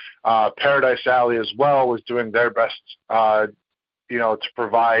 Paradise Alley as well was doing their best, to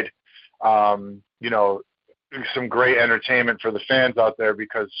provide, some great entertainment for the fans out there,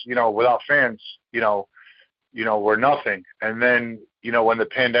 because, without fans, we're nothing. And then, when the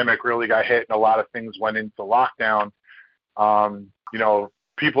pandemic really got hit and a lot of things went into lockdown,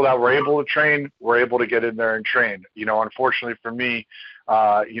 people that were able to train were able to get in there and train. Unfortunately for me,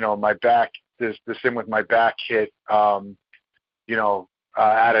 my back, this thing with my back hit, at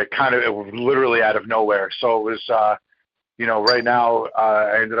a kind of, it was literally out of nowhere. So it was, right now,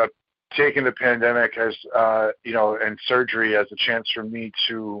 I ended up taking the pandemic as, and surgery as a chance for me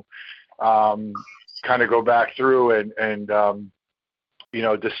to kind of go back through and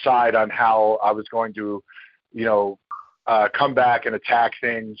decide on how I was going to, come back and attack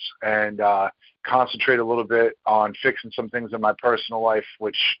things and concentrate a little bit on fixing some things in my personal life,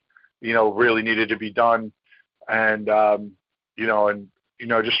 which, really needed to be done. And,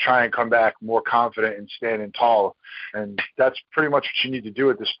 just try and come back more confident and standing tall. And that's pretty much what you need to do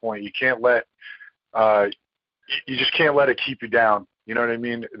at this point. You can't let, you just can't let it keep you down. You know what I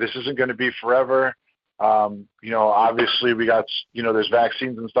mean? This isn't going to be forever. Obviously we got, there's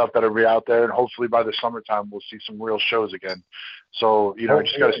vaccines and stuff that'll be out there, and hopefully by the summertime we'll see some real shows again. So,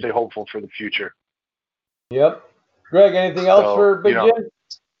 just got to stay hopeful for the future. Yep. Greg, anything else for Big Jim?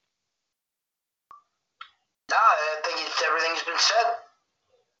 No, I think everything's been said.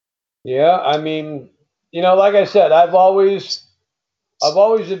 Yeah, I mean, like I said, I've always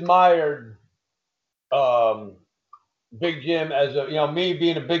admired Big Jim as me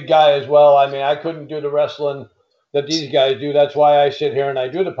being a big guy as well. I mean, I couldn't do the wrestling that these guys do. That's why I sit here and I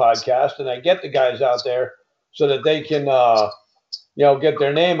do the podcast and I get the guys out there so that they can, get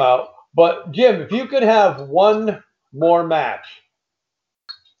their name out. But Jim, if you could have one more match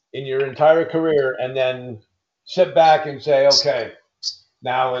in your entire career and then sit back and say, okay,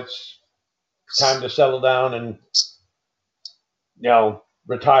 now it's time to settle down and,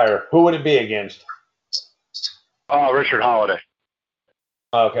 retire, who would it be against? Richard Holiday.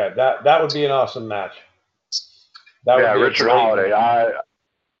 Okay, that would be an awesome match. Richard Holiday.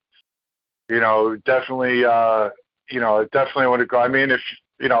 Definitely. Definitely want to go. I mean, if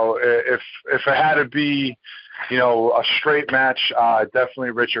it had to be, a straight match,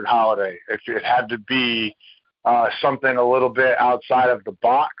 definitely Richard Holiday. If it had to be something a little bit outside of the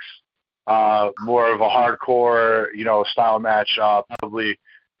box, more of a hardcore, style match, probably.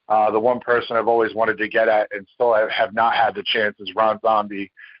 The one person I've always wanted to get at and still have not had the chance is Ron Zombie.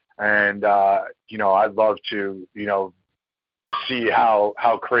 And, I'd love to, see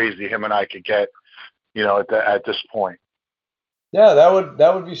how crazy him and I could get, at this point. Yeah,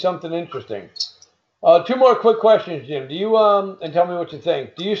 that would be something interesting. Two more quick questions, Jim. Do you, and tell me what you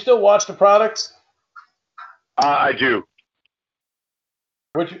think. Do you still watch the product? I do.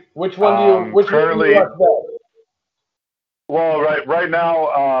 Which one do you watch best? Well, right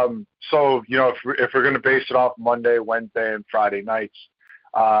now, so if we're going to base it off Monday, Wednesday, and Friday nights,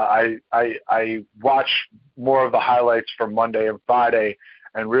 I watch more of the highlights from Monday and Friday,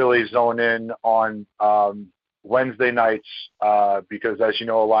 and really zone in on Wednesday nights because, as you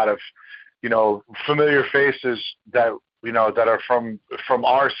know, a lot of familiar faces that that are from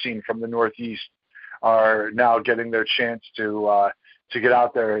our scene, from the Northeast, are now getting their chance to get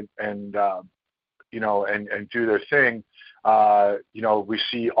out there and do their thing. We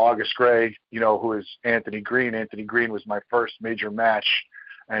see August Gray, who is Anthony Green. Anthony Green was my first major match,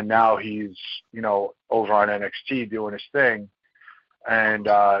 and now he's, over on NXT doing his thing. And,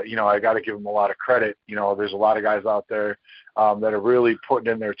 I got to give him a lot of credit. There's a lot of guys out there that are really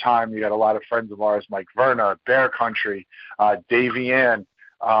putting in their time. You got a lot of friends of ours, Mike Verna, Bear Country, Davey Ann,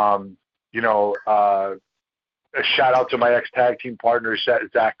 a shout out to my ex-tag team partner,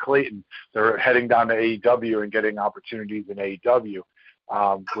 Zach Clayton. They're heading down to AEW and getting opportunities in AEW,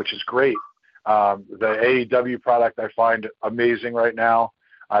 which is great. The AEW product I find amazing right now.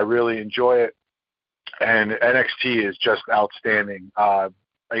 I really enjoy it. And NXT is just outstanding,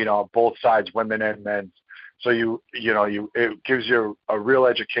 both sides, women and men. So it gives you a real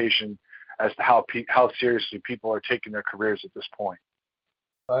education as to how seriously people are taking their careers at this point.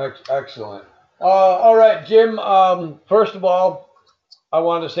 Excellent. All right, Jim, first of all, I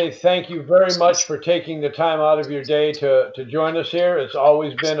want to say thank you very much for taking the time out of your day to join us here. It's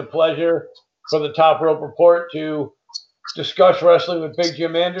always been a pleasure for the Top Rope Report to discuss wrestling with Big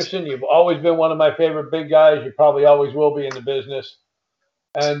Jim Anderson. You've always been one of my favorite big guys. You probably always will be in the business.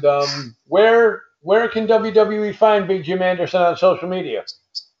 And where can WWE find Big Jim Anderson on social media?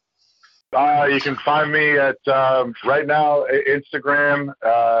 You can find me at right now Instagram.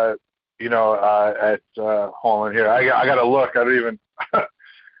 Hold on here. I gotta look. I don't even.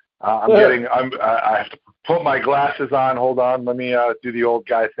 I have to put my glasses on. Hold on. Let me do the old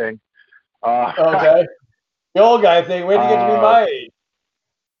guy thing. Okay. The old guy thing. Way to get to be my age.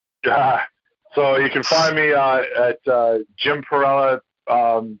 So you can find me at Jim Perella,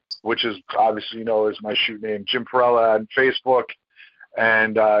 which is obviously is my shoot name, Jim Perella on Facebook,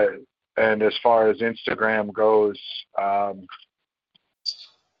 and as far as Instagram goes,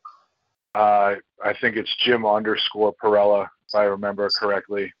 I think it's Jim_Perella if I remember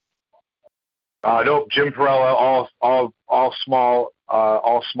correctly. Nope, Jim Perella, all small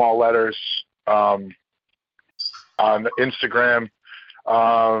letters on Instagram.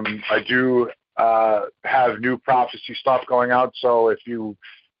 I do have new prophecy stuff going out, so if you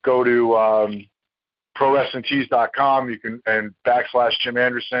go to ProWrestlingTees.com, you can and /Jim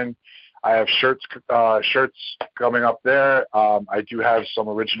Anderson. I have shirts coming up there. I do have some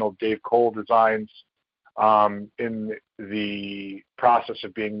original Dave Cole designs in the process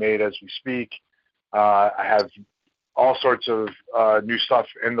of being made as we speak. I have all sorts of new stuff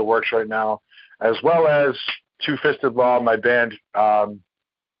in the works right now, as well as Two-Fisted Law, my band,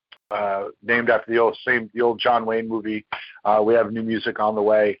 named after the old John Wayne movie. We have new music on the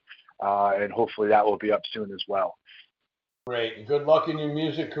way, and hopefully that will be up soon as well. Great. Good luck in your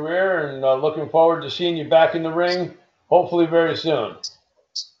music career, and looking forward to seeing you back in the ring, hopefully very soon.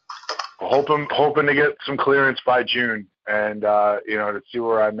 Hoping to get some clearance by June, and to see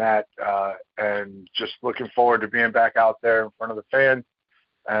where I'm at, and just looking forward to being back out there in front of the fans,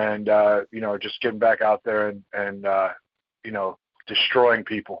 and just getting back out there and destroying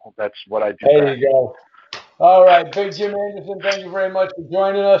people. That's what I do. There you go. All right, Big Jim Anderson, thank you very much for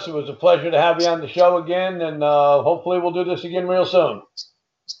joining us. It was a pleasure to have you on the show again, and hopefully we'll do this again real soon.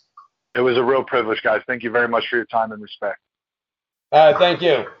 It was a real privilege, guys. Thank you very much for your time and respect. All right, thank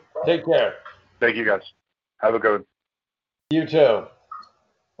you. Take care. Thank you, guys. Have a good one. You too.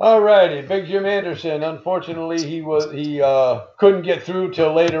 All righty, Big Jim Anderson. Unfortunately, he couldn't get through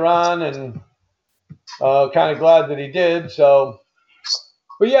till later on, and kind of glad that he did. So.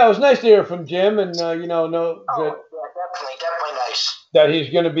 But yeah, it was nice to hear from Jim, and definitely nice. That he's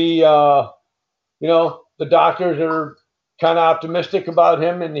going to be, the doctors are kind of optimistic about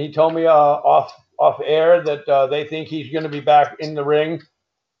him, and he told me off air that they think he's going to be back in the ring.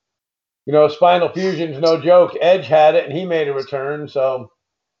 Spinal fusion's no joke. Edge had it, and he made a return, so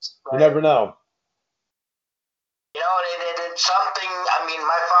you never know. It's something. I mean,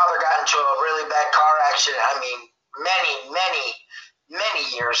 my father got into a really bad car accident. I mean, many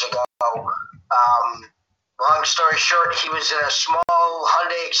years ago. Long story short, he was in a small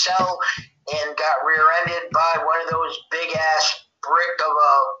Hyundai Excel and got rear-ended by one of those big-ass brick of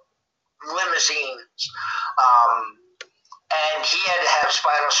a limousines. And he had to have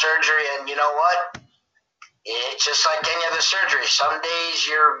spinal surgery, and you know what? It's just like any other surgery. Some days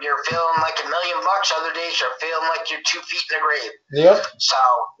you're feeling like $1 million. Other days you're feeling like you're 2 feet in the grave. Yep. So,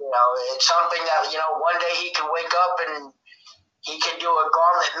 it's something that, one day he could wake up and he could do a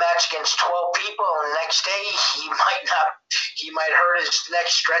gauntlet match against 12 people, and the next day he might hurt his neck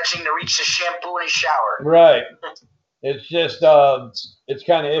stretching to reach the shampoo in his shower. Right. It's just, it's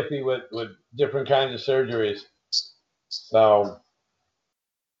kind of iffy with different kinds of surgeries. So,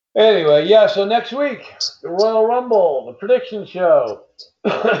 anyway, yeah, so next week, the Royal Rumble, the prediction show,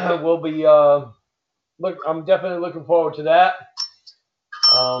 will be, I'm definitely looking forward to that.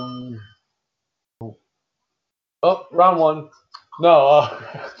 Round one. No,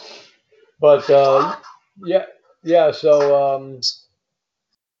 but yeah. So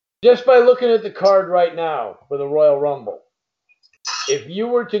just by looking at the card right now for the Royal Rumble, if you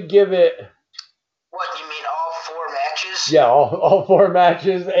were to give it, what you mean, all 4 matches? Yeah, all 4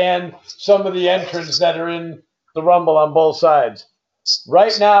 matches and some of the entrants that are in the Rumble on both sides.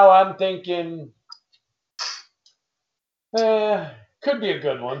 Right now, I'm thinking, could be a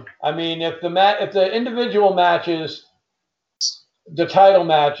good one. I mean, if the individual matches. The title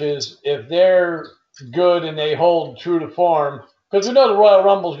matches, if they're good and they hold true to form, because we know the Royal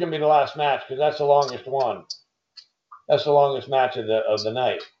Rumble is going to be the last match because that's the longest one. That's the longest match of the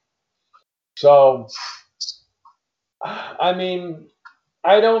night. So, I mean,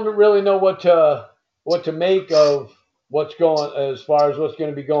 I don't really know what to make of what's going as far as what's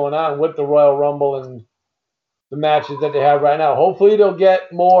going to be going on with the Royal Rumble and the matches that they have right now. Hopefully, they'll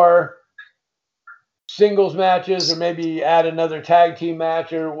get more singles matches, or maybe add another tag team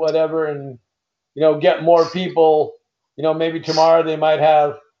match or whatever, and get more people. Maybe tomorrow they might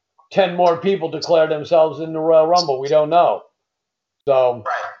have 10 more people declare themselves in the Royal Rumble. We don't know. So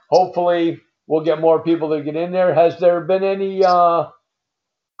hopefully we'll get more people to get in there. Has there been any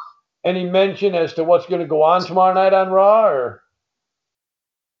mention as to what's going to go on tomorrow night on Raw? Or?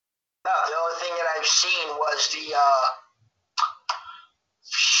 No, the only thing that I've seen was the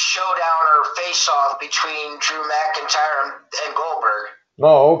showdown or face-off between Drew McIntyre and Goldberg.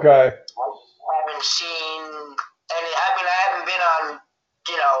 Oh, okay. I haven't seen any. I mean, I haven't been on,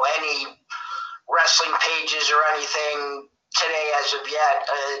 any wrestling pages or anything today as of yet.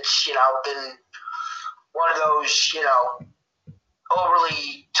 It's, been one of those,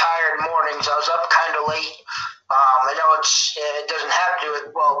 overly tired mornings. I was up kind of late. I know it doesn't have to do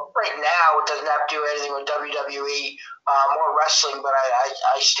with, well, right now it doesn't have to do anything with WWE or wrestling, but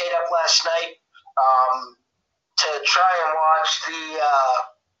I stayed up last night to try and watch the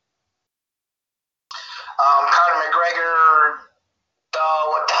Conor McGregor,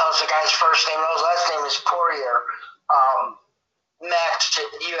 what the hell's the guy's first name? His last name is Poirier, match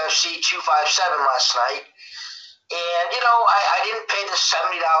at UFC 257 last night. And, I didn't pay the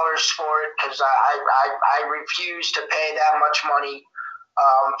 $70 for it because I refuse to pay that much money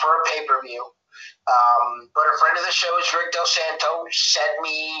for a pay-per-view. But a friend of the show is Rick Del Santo sent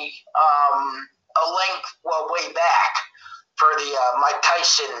me a link, way back for the Mike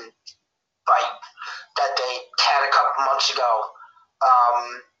Tyson fight that they had a couple months ago.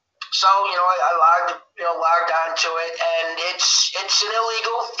 So, I logged onto it, and it's an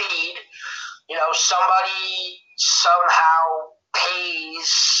illegal feed. Somebody somehow pays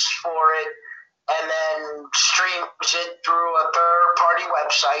for it and then streams it through a third-party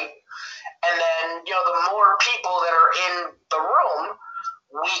website. And then, the more people that are in the room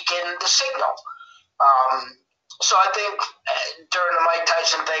weaken the signal. So I think during the Mike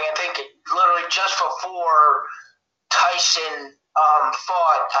Tyson thing, I think literally just before Tyson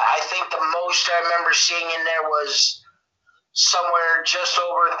fought, I think the most I remember seeing in there was somewhere just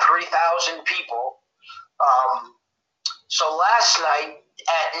over 3,000 people. So last night,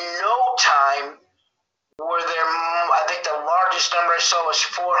 at no time were there, I think the largest number I saw was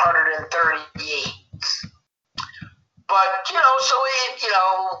 438. But, so it,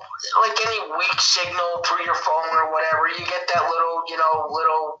 like any weak signal through your phone or whatever, you get that little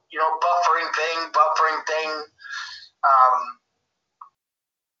buffering thing.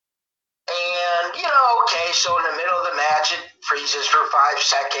 And, okay, so in the middle of the match, it freezes for 5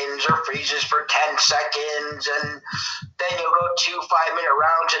 seconds or freezes for 10 seconds, and then you'll go 2 5-minute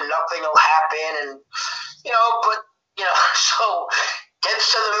rounds and nothing will happen, and, so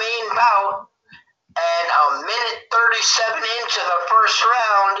gets to the main bout, and a minute 37 into the first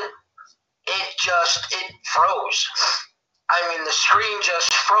round, it froze. I mean, the screen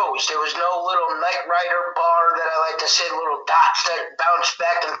just froze. There was no little Knight Rider bar that I like to say, little dots that bounce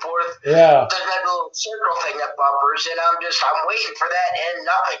back and forth. Yeah. There's that little circle thing that buffers, and I'm waiting for that and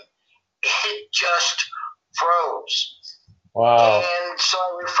nothing. It just froze. Wow. And so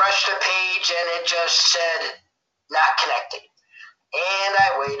I refreshed the page, and it just said, not connected. And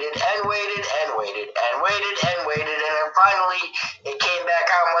I waited and waited and waited and waited and waited, and then finally it came back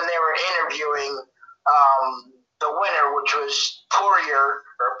on when they were interviewing the winner, which was Poirier,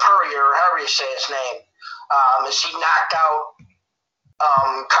 however you say his name, as he knocked out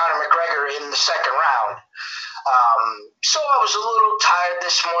Conor McGregor in the second round. So I was a little tired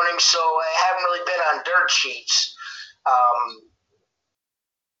this morning, so I haven't really been on dirt sheets.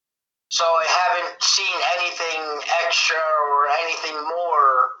 So I haven't seen anything extra or anything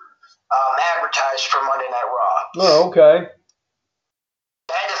more advertised for Monday Night Raw. Oh, okay.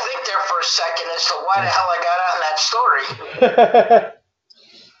 I had to think there for a second as to why the hell I got on that story.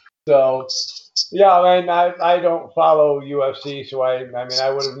 So, yeah, I mean, I don't follow UFC, so I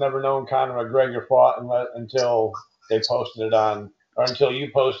would have never known Conor McGregor fought until they posted it on, or until you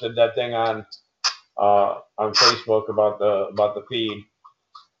posted that thing on Facebook about the feed.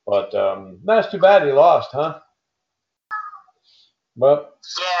 But that's too bad he lost, huh? But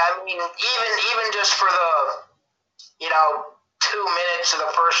yeah, I mean, even just for the 2 minutes of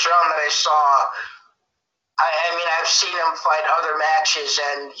the first round that I saw, I mean, I've seen him fight other matches,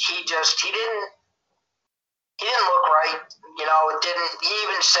 and he didn't look right. He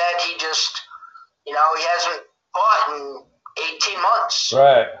even said he hasn't fought in 18 months.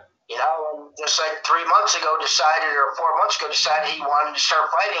 right. And just like 3 months ago or 4 months ago decided he wanted to start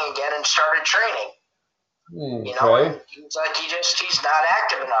fighting again and started training. Okay. It's like he's not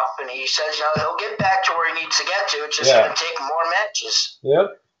active enough, and he says, he'll get back to where he needs to get to. It's just going to take more matches.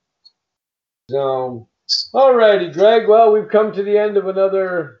 Yep. So, all righty, Greg. Well, we've come to the end of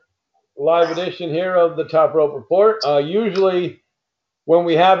another live edition here of the Top Rope Report. Usually, when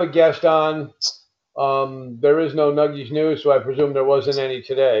we have a guest on, There is no Nuggies news, so I presume there wasn't any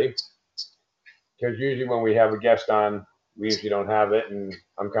today. Because usually when we have a guest on, we usually don't have it, and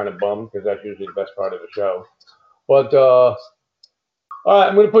I'm kind of bummed because that's usually the best part of the show. But, all right,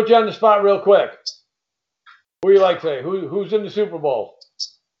 I'm going to put you on the spot real quick. Who do you like today? Who's in the Super Bowl?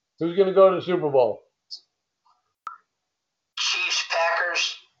 Who's going to go to the Super Bowl? Chiefs,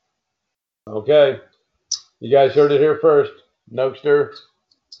 Packers. Okay. You guys heard it here first. Nugster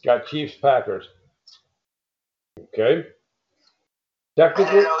got Chiefs, Packers. Okay.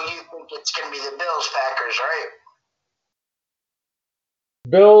 Technically, I know you think it's going to be the Bills, Packers, right?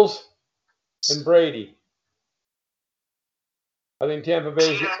 Bills and Brady. I think Tampa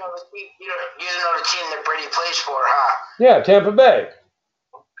Bay. You don't know the team that Brady plays for, huh? Yeah, Tampa Bay.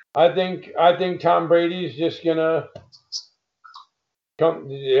 I think Tom Brady's just gonna come.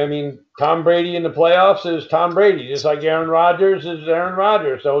 I mean, Tom Brady in the playoffs is Tom Brady, just like Aaron Rodgers is Aaron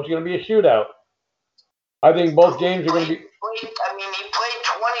Rodgers. So it's gonna be a shootout. I think both games are gonna be. He played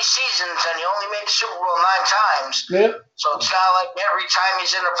 20 seasons and he only made the Super Bowl 9 times. Yeah. So it's not like every time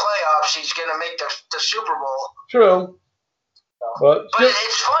he's in the playoffs he's gonna make the Super Bowl. True. But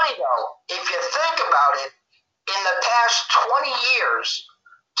it's funny though, if you think about it, in the past 20 years,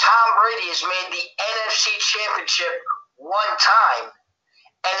 Tom Brady has made the NFC Championship 1 time,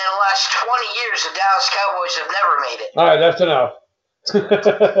 and in the last 20 years, the Dallas Cowboys have never made it. All right, that's enough.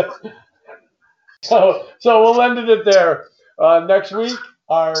 So we'll end it there. Next week,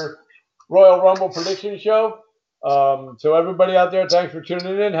 our Royal Rumble prediction show. So everybody out there, thanks for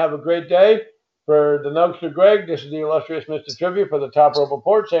tuning in. Have a great day. For the Nugster Greg, this is the illustrious Mr. Trivia for the Top Rope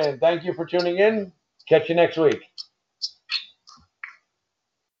Report saying thank you for tuning in. Catch you next week.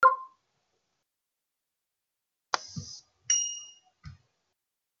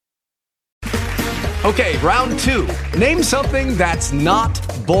 Okay, round 2. Name something that's not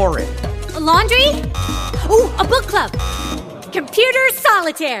boring. A laundry? Ooh, a book club. Computer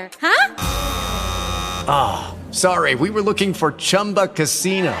solitaire, huh? Ah, sorry, we were looking for Chumba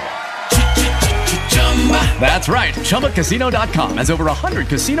Casino. That's right. ChumbaCasino.com has over 100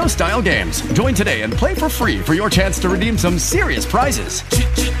 casino-style games. Join today and play for free for your chance to redeem some serious prizes.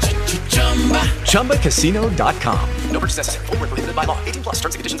 ChumbaCasino.com. No purchase necessary. Void where prohibited by law. 18+ terms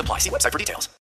and conditions apply. See website for details.